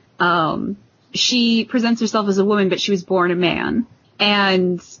Miyuki, she presents herself as a woman, but she was born a man.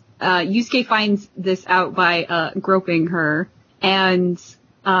 And Yusuke finds this out by groping her. And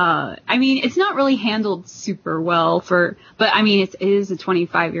I mean, it's not really handled super well but I mean, it is a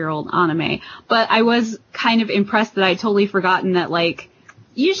 25-year-old anime. But I was kind of impressed that I'd totally forgotten that, like,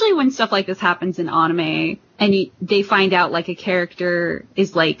 usually when stuff like this happens in anime and they find out, like, a character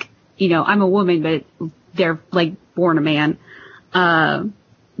is like, you know, I'm a woman, but they're, like, born a man,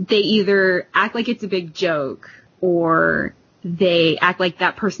 they either act like it's a big joke or they act like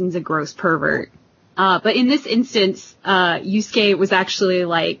that person's a gross pervert. But in this instance, Yusuke was actually,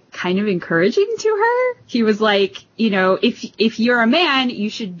 like, kind of encouraging to her. He was like, you know, if you're a man, you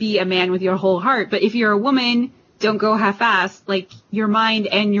should be a man with your whole heart. But if you're a woman, don't go half-assed. Like, your mind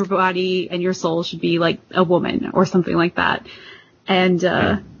and your body and your soul should be like a woman or something like that.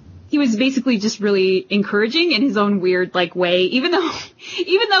 And, he was basically just really encouraging in his own weird, like, way, even though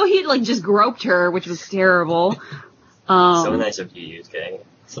he'd, like, just groped her, which was terrible. So nice of you, Yusuke.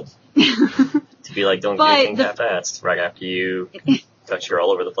 To be like, don't do anything half-assed right after you touch her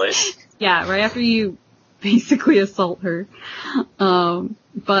all over the place. Yeah, right after you basically assault her.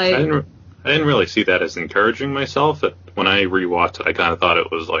 But I didn't really see that as encouraging myself. When I rewatched it, I kind of thought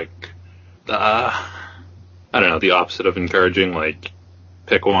it was like, I don't know, the opposite of encouraging, like,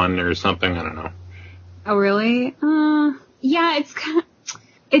 pick one or something. I don't know. Oh, really? Yeah,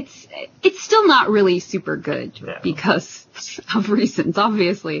 it's still not really super good because of reasons,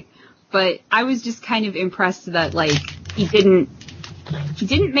 obviously. But I was just kind of impressed that, like, he didn't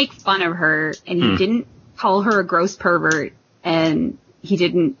make fun of her, and he didn't call her a gross pervert, and he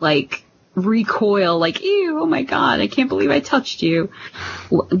didn't, like, recoil, like, ew, oh my god, I can't believe I touched you.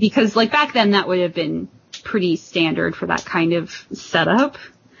 Because, like, back then that would have been pretty standard for that kind of setup.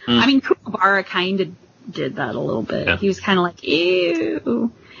 I mean, Kuwabara kind of did that a little bit. Yeah. He was kind of like, ew.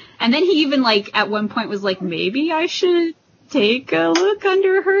 And then he even, like, at one point was like, maybe I should take a look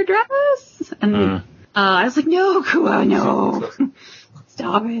under her dress. And I was like, no, Kuwa, no.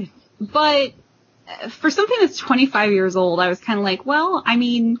 Stop it. But for something that's 25 years old, I was kind of like, well, I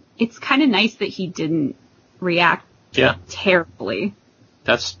mean, it's kind of nice that he didn't react terribly.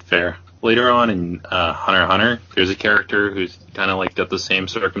 That's fair. Later on in Hunter x Hunter, there's a character who's kind of like got the same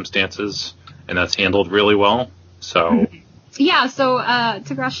circumstances, and that's handled really well. So yeah, so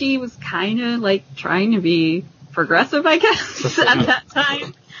Togashi was kind of like trying to be progressive, I guess, at that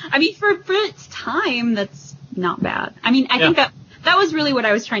time. I mean, for its time, that's not bad. I mean, I think that was really what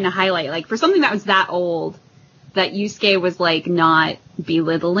I was trying to highlight. Like, for something that was that old, that Yusuke was, like, not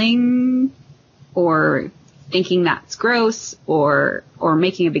belittling or thinking that's gross or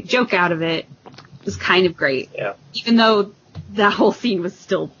making a big joke out of it was kind of great. Yeah. Even though that whole scene was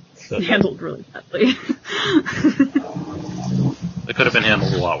still handled really badly. It could have been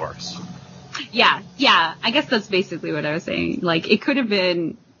handled a lot worse. Yeah. I guess that's basically what I was saying. Like, it could have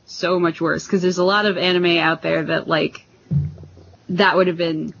been so much worse, because there's a lot of anime out there that, like, that would have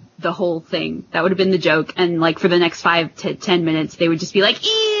been the whole thing. That would have been the joke. And, like, for the next 5 to 10 minutes, they would just be like,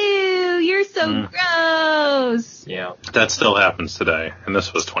 ew, you're so gross. Yeah. That still happens today. And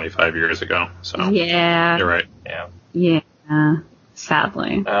this was 25 years ago. So yeah. You're right. Yeah. Yeah.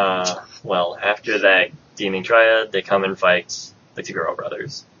 Sadly. Well, after that demon triad, they come and fight the Toguro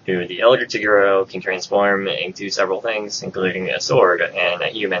brothers, who the elder Toguro can transform into several things, including a sword and a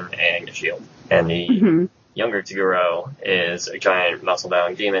human and a shield. And the younger Toguro is a giant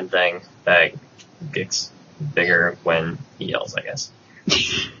muscle-bound demon thing that gets bigger when he yells, I guess.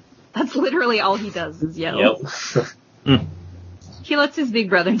 That's literally all he does is yell. Yep. He lets his big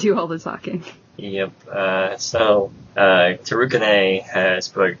brother do all the talking. Yep. Tarukane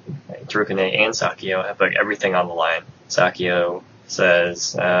and Sakio have put everything on the line. Sakio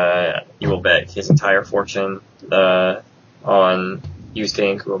says he will bet his entire fortune on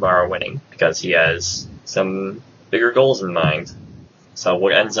Yusuke and Kuwabara winning because he has some bigger goals in mind. So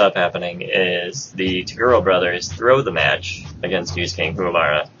what ends up happening is the Toguro brothers throw the match against Yusuke and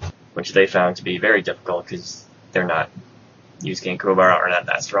Kuwabara, which they found to be very difficult because Yusuke and Kuwabara are not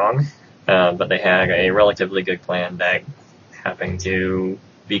that strong. But they had a relatively good plan that happened to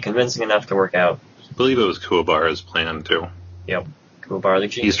be convincing enough to work out. I believe it was Kuwabara's plan, too. Yep. Kuwabara the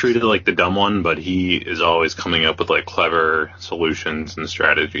genius. He's treated like the dumb one, but he is always coming up with like clever solutions and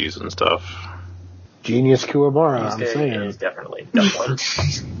strategies and stuff. Genius Kuwabara, I'm Yusuke saying. is definitely the dumb one.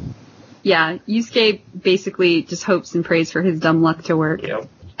 Yeah, Yusuke basically just hopes and prays for his dumb luck to work. Yep.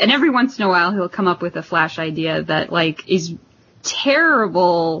 And every once in a while he'll come up with a flash idea that like is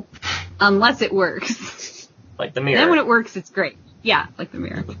terrible unless it works. Like the mirror. Then when it works, it's great. Yeah, like the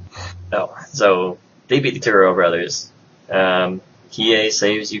mirror. Oh, so they beat the Toguro brothers. Hiei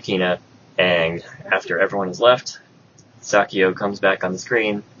saves Yukina, and after everyone is left, Sakio comes back on the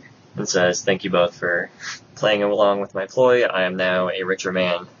screen and says, "Thank you both for playing along with my ploy. I am now a richer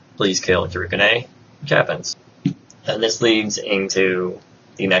man. Please kill Tarukane," which happens. And this leads into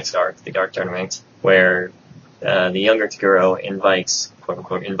the next arc, the Dark Tournament, where the younger Toguro invites, quote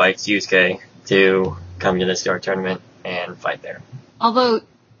unquote, invites Yusuke to come to this Dark Tournament and fight there. Although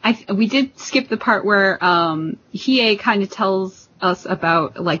we did skip the part where Hiei kind of tells us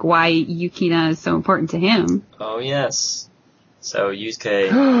about like why Yukina is so important to him. Oh yes. So Yusuke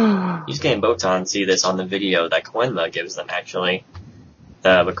and Botan see this on the video that Koenma gives them actually.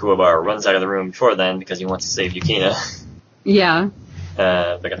 But Kuwabara runs out of the room before then because he wants to save Yukina. Yeah.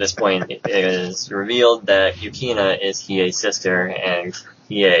 But at this point it is revealed that Yukina is Hiei's sister, and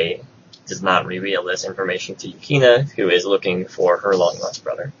Hiei does not reveal this information to Yukina, who is looking for her long-lost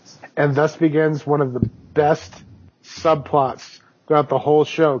brother. And thus begins one of the best subplots throughout the whole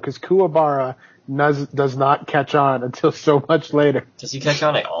show, because Kuwabara does not catch on until so much later. Does he catch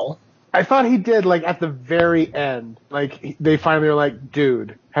on at all? I thought he did, like, at the very end. Like, they finally were like,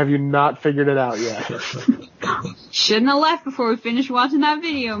 dude, have you not figured it out yet? Shouldn't have left before we finished watching that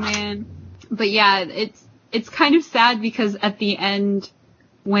video, man. But yeah, it's kind of sad because at the end,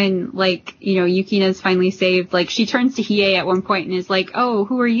 when, like, you know, Yukina's finally saved, like, she turns to Hiei at one point and is like, "Oh,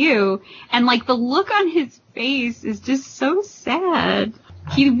 who are you?" And, like, the look on his face is just so sad.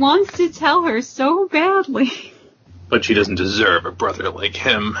 He wants to tell her so badly. But she doesn't deserve a brother like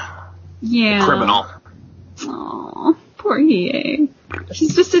him. Yeah. A criminal. Aw, poor Hiei.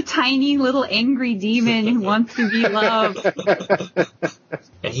 She's just a tiny little angry demon who wants to be loved.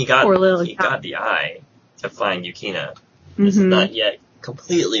 And he got Poor little the eye to find Yukina. This is not yet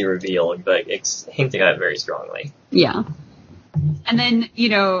completely revealed, but it's hinted at very strongly. Yeah. And then, you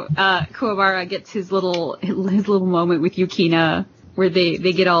know, Kuwabara gets his little moment with Yukina where they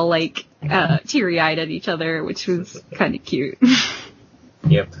get all like teary-eyed at each other, which was kind of cute.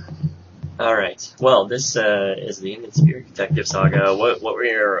 Yep. Alright. Well, this is the end of Spirit Detective Saga. What were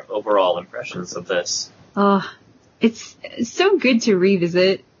your overall impressions of this? It's so good to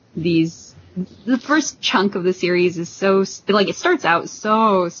revisit these. The first chunk of the series is so, like, it starts out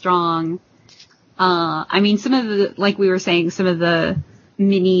so strong. I mean, some of the, like we were saying, some of the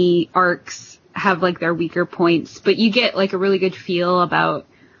mini arcs have, like, their weaker points, but you get, like, a really good feel about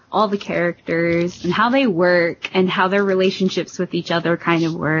all the characters and how they work and how their relationships with each other kind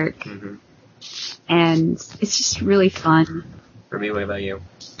of work. Mm-hmm. And it's just really fun. Ruby, what about you?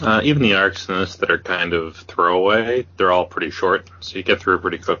 Even the arcs in this that are kind of throwaway, they're all pretty short, so you get through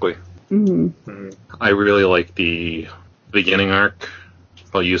pretty quickly. Mm-hmm. I really like the beginning arc,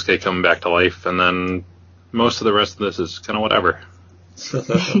 well, Yusuke coming back to life, and then most of the rest of this is kind of whatever.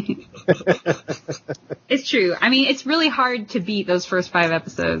 It's true. I mean, it's really hard to beat those first 5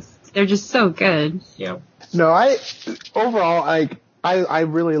 episodes. They're just so good. Yeah. No, I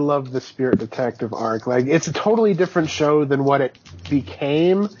really love the Spirit Detective arc. Like, it's a totally different show than what it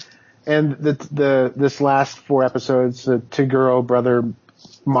became. And this last 4 episodes, the Toguro brother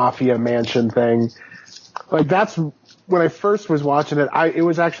mafia mansion thing, like, that's when I first was watching it, it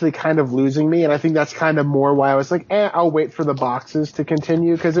was actually kind of losing me, and I think that's kind of more why I was like, I'll wait for the boxes to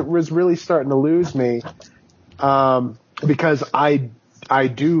continue, because it was really starting to lose me. Because I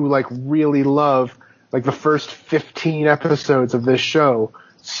do, like, really love, like, the first 15 episodes of this show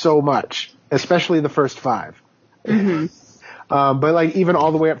so much, especially the first 5. Mm-hmm. But, like, even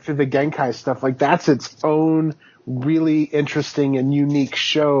all the way up through the Genkai stuff, like, that's its own really interesting and unique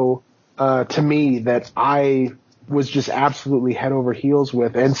show to me that I was just absolutely head over heels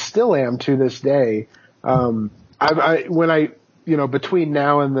with, and still am to this day. Between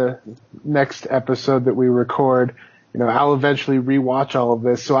now and the next episode that we record, I'll eventually rewatch all of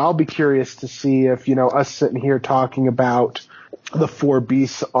this. So I'll be curious to see if, us sitting here talking about the Four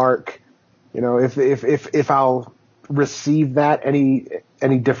Beasts arc, if I'll receive that any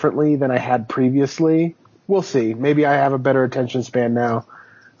differently than I had previously. We'll see. Maybe I have a better attention span now.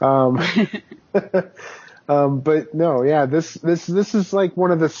 But no, yeah, this is like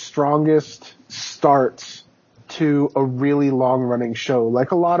one of the strongest starts to a really long running show.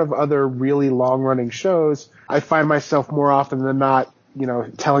 Like a lot of other really long running shows, I find myself more often than not,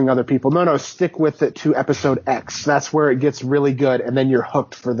 telling other people, no, stick with it to episode X. That's where it gets really good, and then you're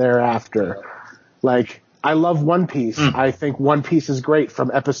hooked for thereafter. Like, I love One Piece. I think One Piece is great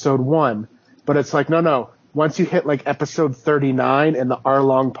from episode 1, but it's like, no. Once you hit like episode 39 in the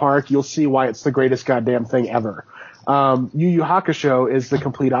Arlong Park, you'll see why it's the greatest goddamn thing ever. Yu Yu Hakusho is the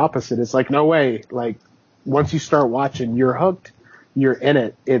complete opposite. It's like, no way. Like, once you start watching, you're hooked. You're in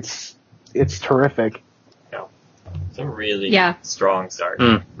it. It's terrific. Yeah. It's a really Yeah. strong start.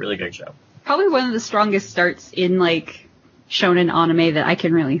 Really good show. Probably one of the strongest starts in like shonen anime that I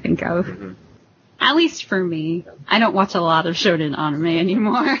can really think of. Mm-hmm. At least for me. I don't watch a lot of shonen anime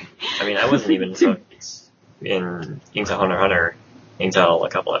anymore. I mean, I wasn't even hooked into Hunter x Hunter until a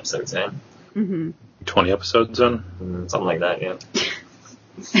couple episodes in. hmm 20 episodes in. Something like that, yeah.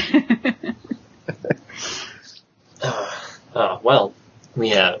 Well, we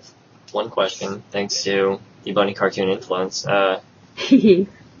have one question, thanks to the Bunny Cartoon Influence, from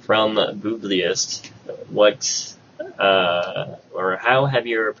Boobliest. What, or how have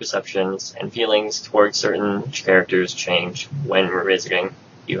your perceptions and feelings towards certain characters changed when revisiting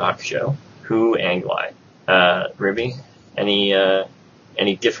Yu Yu Hakusho? Who and why? Ruby, any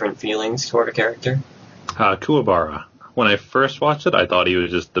different feelings toward a character? Kuwabara. When I first watched it, I thought he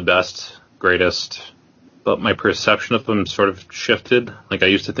was just the best, greatest, but my perception of him sort of shifted. Like, I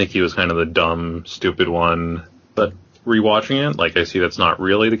used to think he was kind of the dumb, stupid one, but rewatching it, like, I see that's not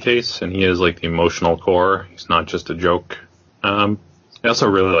really the case, and he is, like, the emotional core. He's not just a joke. I also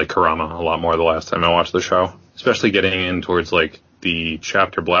really like Kurama a lot more the last time I watched the show, especially getting in towards, like, the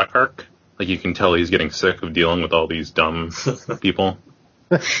Chapter Black arc. Like, you can tell he's getting sick of dealing with all these dumb people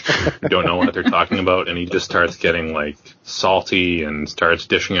who don't know what they're talking about, and he just starts getting, like, salty and starts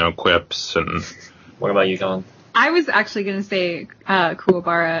dishing out quips. And What about you, Colin? I was actually going to say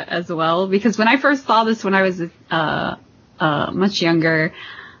Kuwabara as well, because when I first saw this when I was much younger,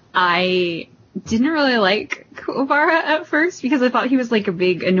 I didn't really like Kuwabara at first because I thought he was like a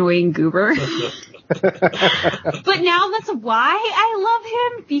big annoying goober. But now that's why I love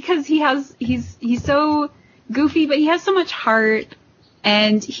him, because he's so goofy, but he has so much heart,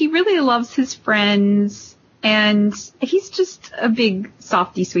 and he really loves his friends, and he's just a big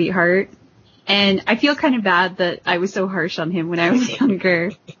softy sweetheart. And I feel kind of bad that I was so harsh on him when I was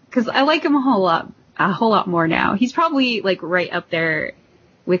younger, because I like him a whole lot more now. He's probably like right up there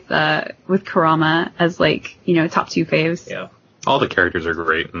with Kurama as like, top 2 faves. Yeah. all the characters are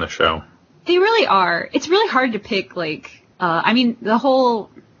great in the show. They really are. It's really hard to pick, like, the whole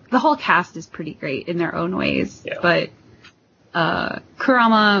cast is pretty great in their own ways. Yeah. But,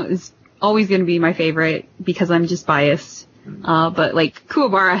 Kurama is always going to be my favorite because I'm just biased. But, like,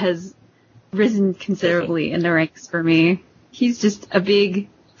 Kuwabara has risen considerably in the ranks for me. He's just a big,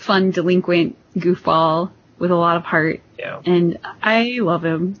 fun, delinquent goofball with a lot of heart. Yeah. And I love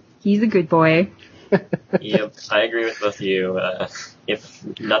him. He's a good boy. Yep, I agree with both of you.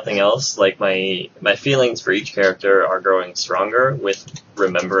 If nothing else, like my feelings for each character are growing stronger with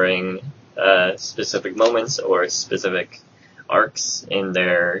remembering specific moments or specific arcs in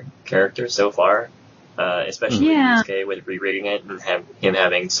their character so far. Especially Yeah. Yusuke with rereading it and him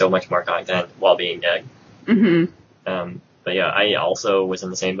having so much more content while being dead. Mm-hmm. But yeah, I also was in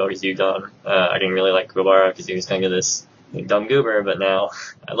the same boat as you, Don. I didn't really like Kuwabara because he was kind of this dumb goober, but now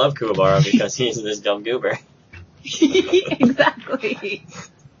I love Kuwabara because he's this dumb goober. Exactly.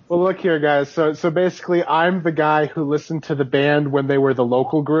 Well, look here, guys. So basically, I'm the guy who listened to the band when they were the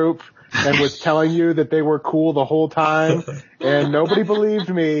local group and was telling you that they were cool the whole time, and nobody believed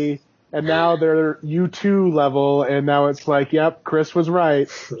me. And now they're U2 level, and now it's like, yep, Chris was right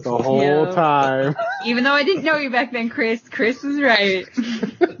the whole Yeah. time. Even though I didn't know you back then, Chris was right.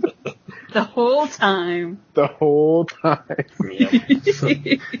 The whole time. The whole time.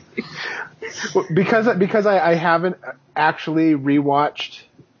 Yeah. Because I haven't actually rewatched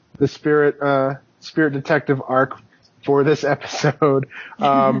the Spirit Detective arc for this episode.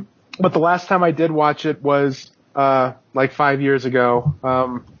 But the last time I did watch it was like 5 years ago.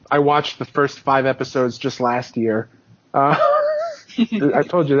 I watched the first 5 episodes just last year. I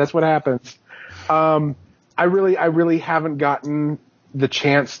told you that's what happens. I really haven't gotten the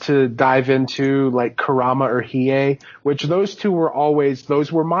chance to dive into like Kurama or Hiei, which those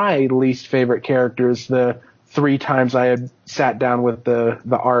were my least favorite characters the 3 times I had sat down with the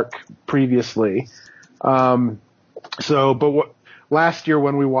arc previously. Last year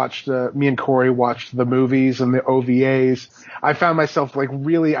when we watched, me and Corey watched the movies and the OVAs, I found myself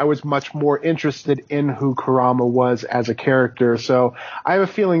I was much more interested in who Kurama was as a character. So I have a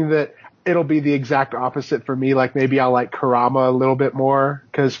feeling that it'll be the exact opposite for me. Like maybe I'll like Kurama a little bit more,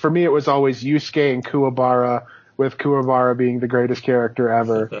 because for me it was always Yusuke and Kuwabara, with Kuwabara being the greatest character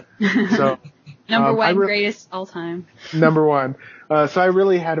ever. So Number one, greatest all time. Number one. So I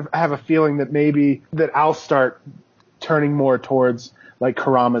really have a feeling that maybe that I'll start turning more towards like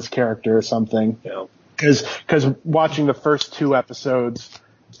Kurama's character or something. Yeah. Because watching the first 2 episodes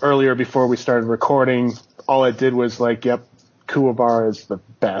earlier before we started recording, all I did was yep, Kuwabara is the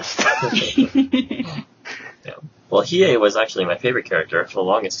best. Yeah. Well, Hiei was actually my favorite character for the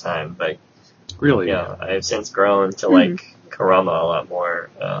longest time, but Really? yeah, I've since grown to like Kurama a lot more.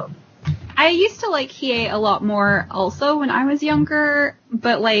 I used to like Hiei a lot more also when I was younger,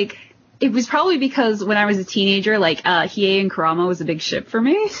 but it was probably because when I was a teenager, Hiei and Kurama was a big ship for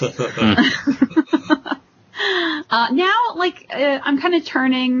me. Now, I'm kind of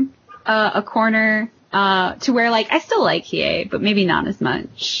turning a corner to where I still like Hiei, but maybe not as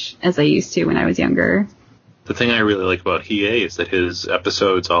much as I used to when I was younger. The thing I really like about Hiei is that his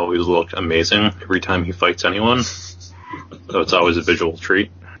episodes always look amazing every time he fights anyone. So it's always a visual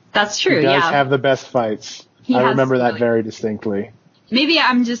treat. That's true, He does yeah. have the best fights. He I has remember that really- very distinctly. Maybe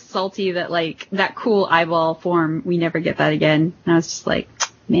I'm just salty that that cool eyeball form, we never get that again. And I was just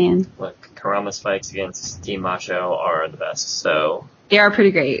man, Look, Kurama's fights against Team Macho are the best, so they are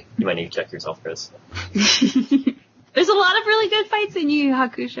pretty great. you might need to check yourself, Chris. There's a lot of really good fights in Yu Yu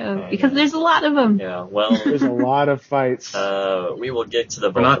Hakusho, because there's a lot of them. Yeah, well, There's a lot of fights. we will get to the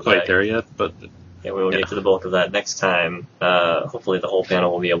We're bulk not of quite that. there yet, but Yeah, we will get to the bulk of that next time. Hopefully the whole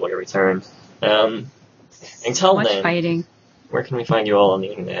panel will be able to return. Until Much then, fighting. where can we find you all on the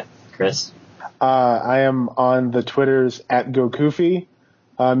internet, Chris? I am on the Twitters at Gokufi.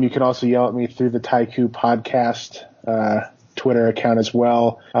 You can also yell at me through the Taiku podcast Twitter account as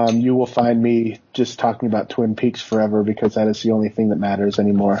well. You will find me just talking about Twin Peaks forever, because that is the only thing that matters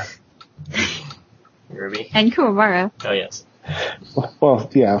anymore. Ruby? And Kuwabara. Oh, yes. Well,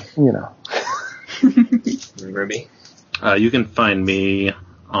 yeah, Ruby? you can find me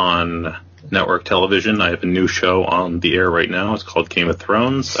on network television. I have a new show on the air right now. It's called Game of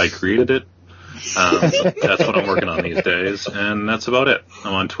Thrones. I created it. That's what I'm working on these days, and that's about it.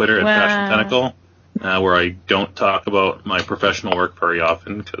 I'm on Twitter at Fashion Tentacle, where I don't talk about my professional work very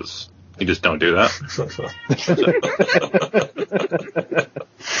often, because you just don't do that.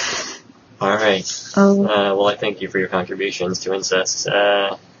 All right. Oh. Well, I thank you for your contributions to incest.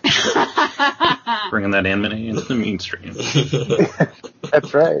 Bringing that anime into the mainstream.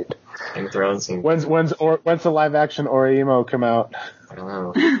 That's right. Game of Thrones seems, When's the live action Orimo come out? I don't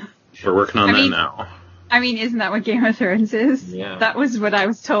know. We're working on I that mean- now. I mean, isn't that what Game of Thrones is? Yeah. That was what I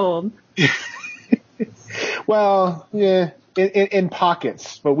was told. Well, yeah, in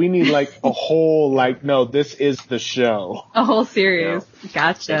pockets, but we need a whole no, this is the show. A whole series.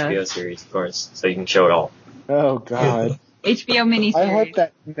 Gotcha. HBO series, of course, so you can show it all. Oh God, HBO miniseries. I hope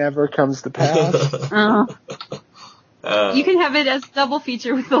that never comes to pass. You can have it as double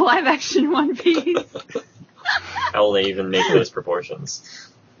feature with the live action One Piece. How will they even make those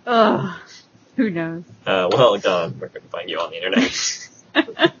proportions? Ugh. Who knows? Well, Don, where can we find you on the internet?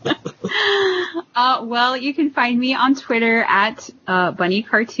 Well, you can find me on Twitter at Bunny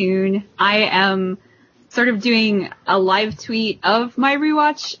Cartoon. I am sort of doing a live tweet of my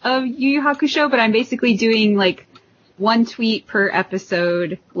rewatch of Yu Yu Hakusho, but I'm basically doing one tweet per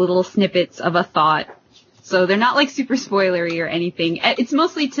episode, little snippets of a thought. So they're not super spoilery or anything. It's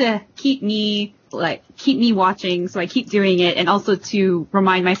mostly to keep me watching, so I keep doing it, and also to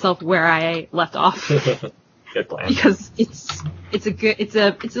remind myself where I left off. Good plan. Because it's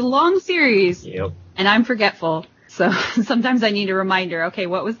a long series, Yep. and I'm forgetful. So sometimes I need a reminder. Okay,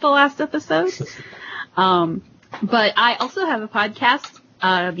 what was the last episode? But I also have a podcast,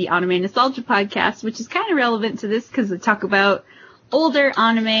 the Anime Nostalgia Podcast, which is kind of relevant to this because I talk about older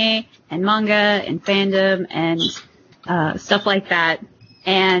anime and manga and fandom and stuff like that.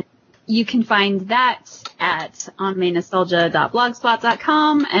 And you can find that at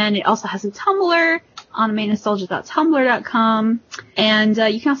animenostalgia.blogspot.com, and it also has a Tumblr, animenostalgia.tumblr.com, and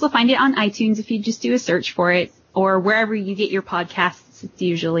you can also find it on iTunes if you just do a search for it. or wherever you get your podcasts. It's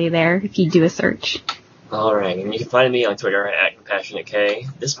usually there if you do a search. Alright, and you can find me on Twitter at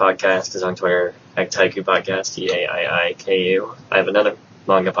CompassionateK. This podcast is on Twitter at Taiku Podcast, T-A-I-I-K-U. I have another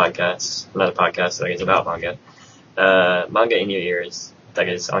podcast that is about manga. Manga in Your Ears. That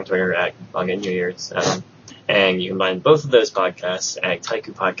is on Twitter at Manga in Your Ears. And you can find both of those podcasts at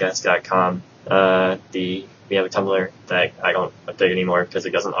taikupodcast.com. We have a Tumblr that I don't update anymore because it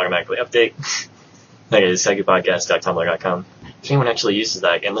doesn't automatically update. That is taikupodcast.tumblr.com. If anyone actually uses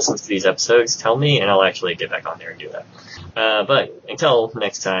that and listens to these episodes, tell me and I'll actually get back on there and do that. But until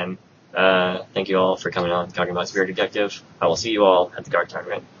next time, thank you all for coming on talking about Spirit Detective. I will see you all at the Dark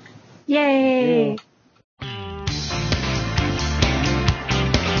Tournament. Yay!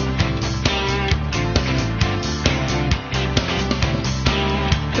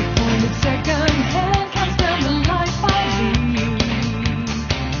 The pointed second hand counts down the life I lead,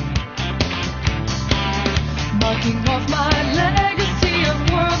 marking off my legacy of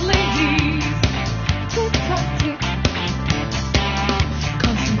worldly deeds. Tick tock tick.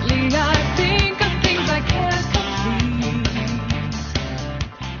 Constantly I think of things I can't complete.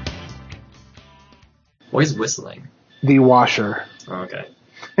 What is whistling? The washer. Oh, okay.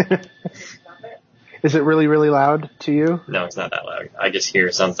 Is it really, really loud to you? No, it's not that loud. I just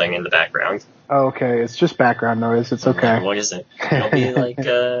hear something in the background. Oh, okay, it's just background noise. It's okay. What is it? It'll be like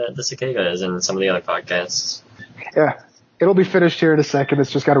the cicadas and some of the other podcasts. Yeah, it'll be finished here in a second.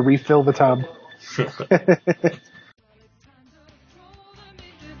 It's just got to refill the tub.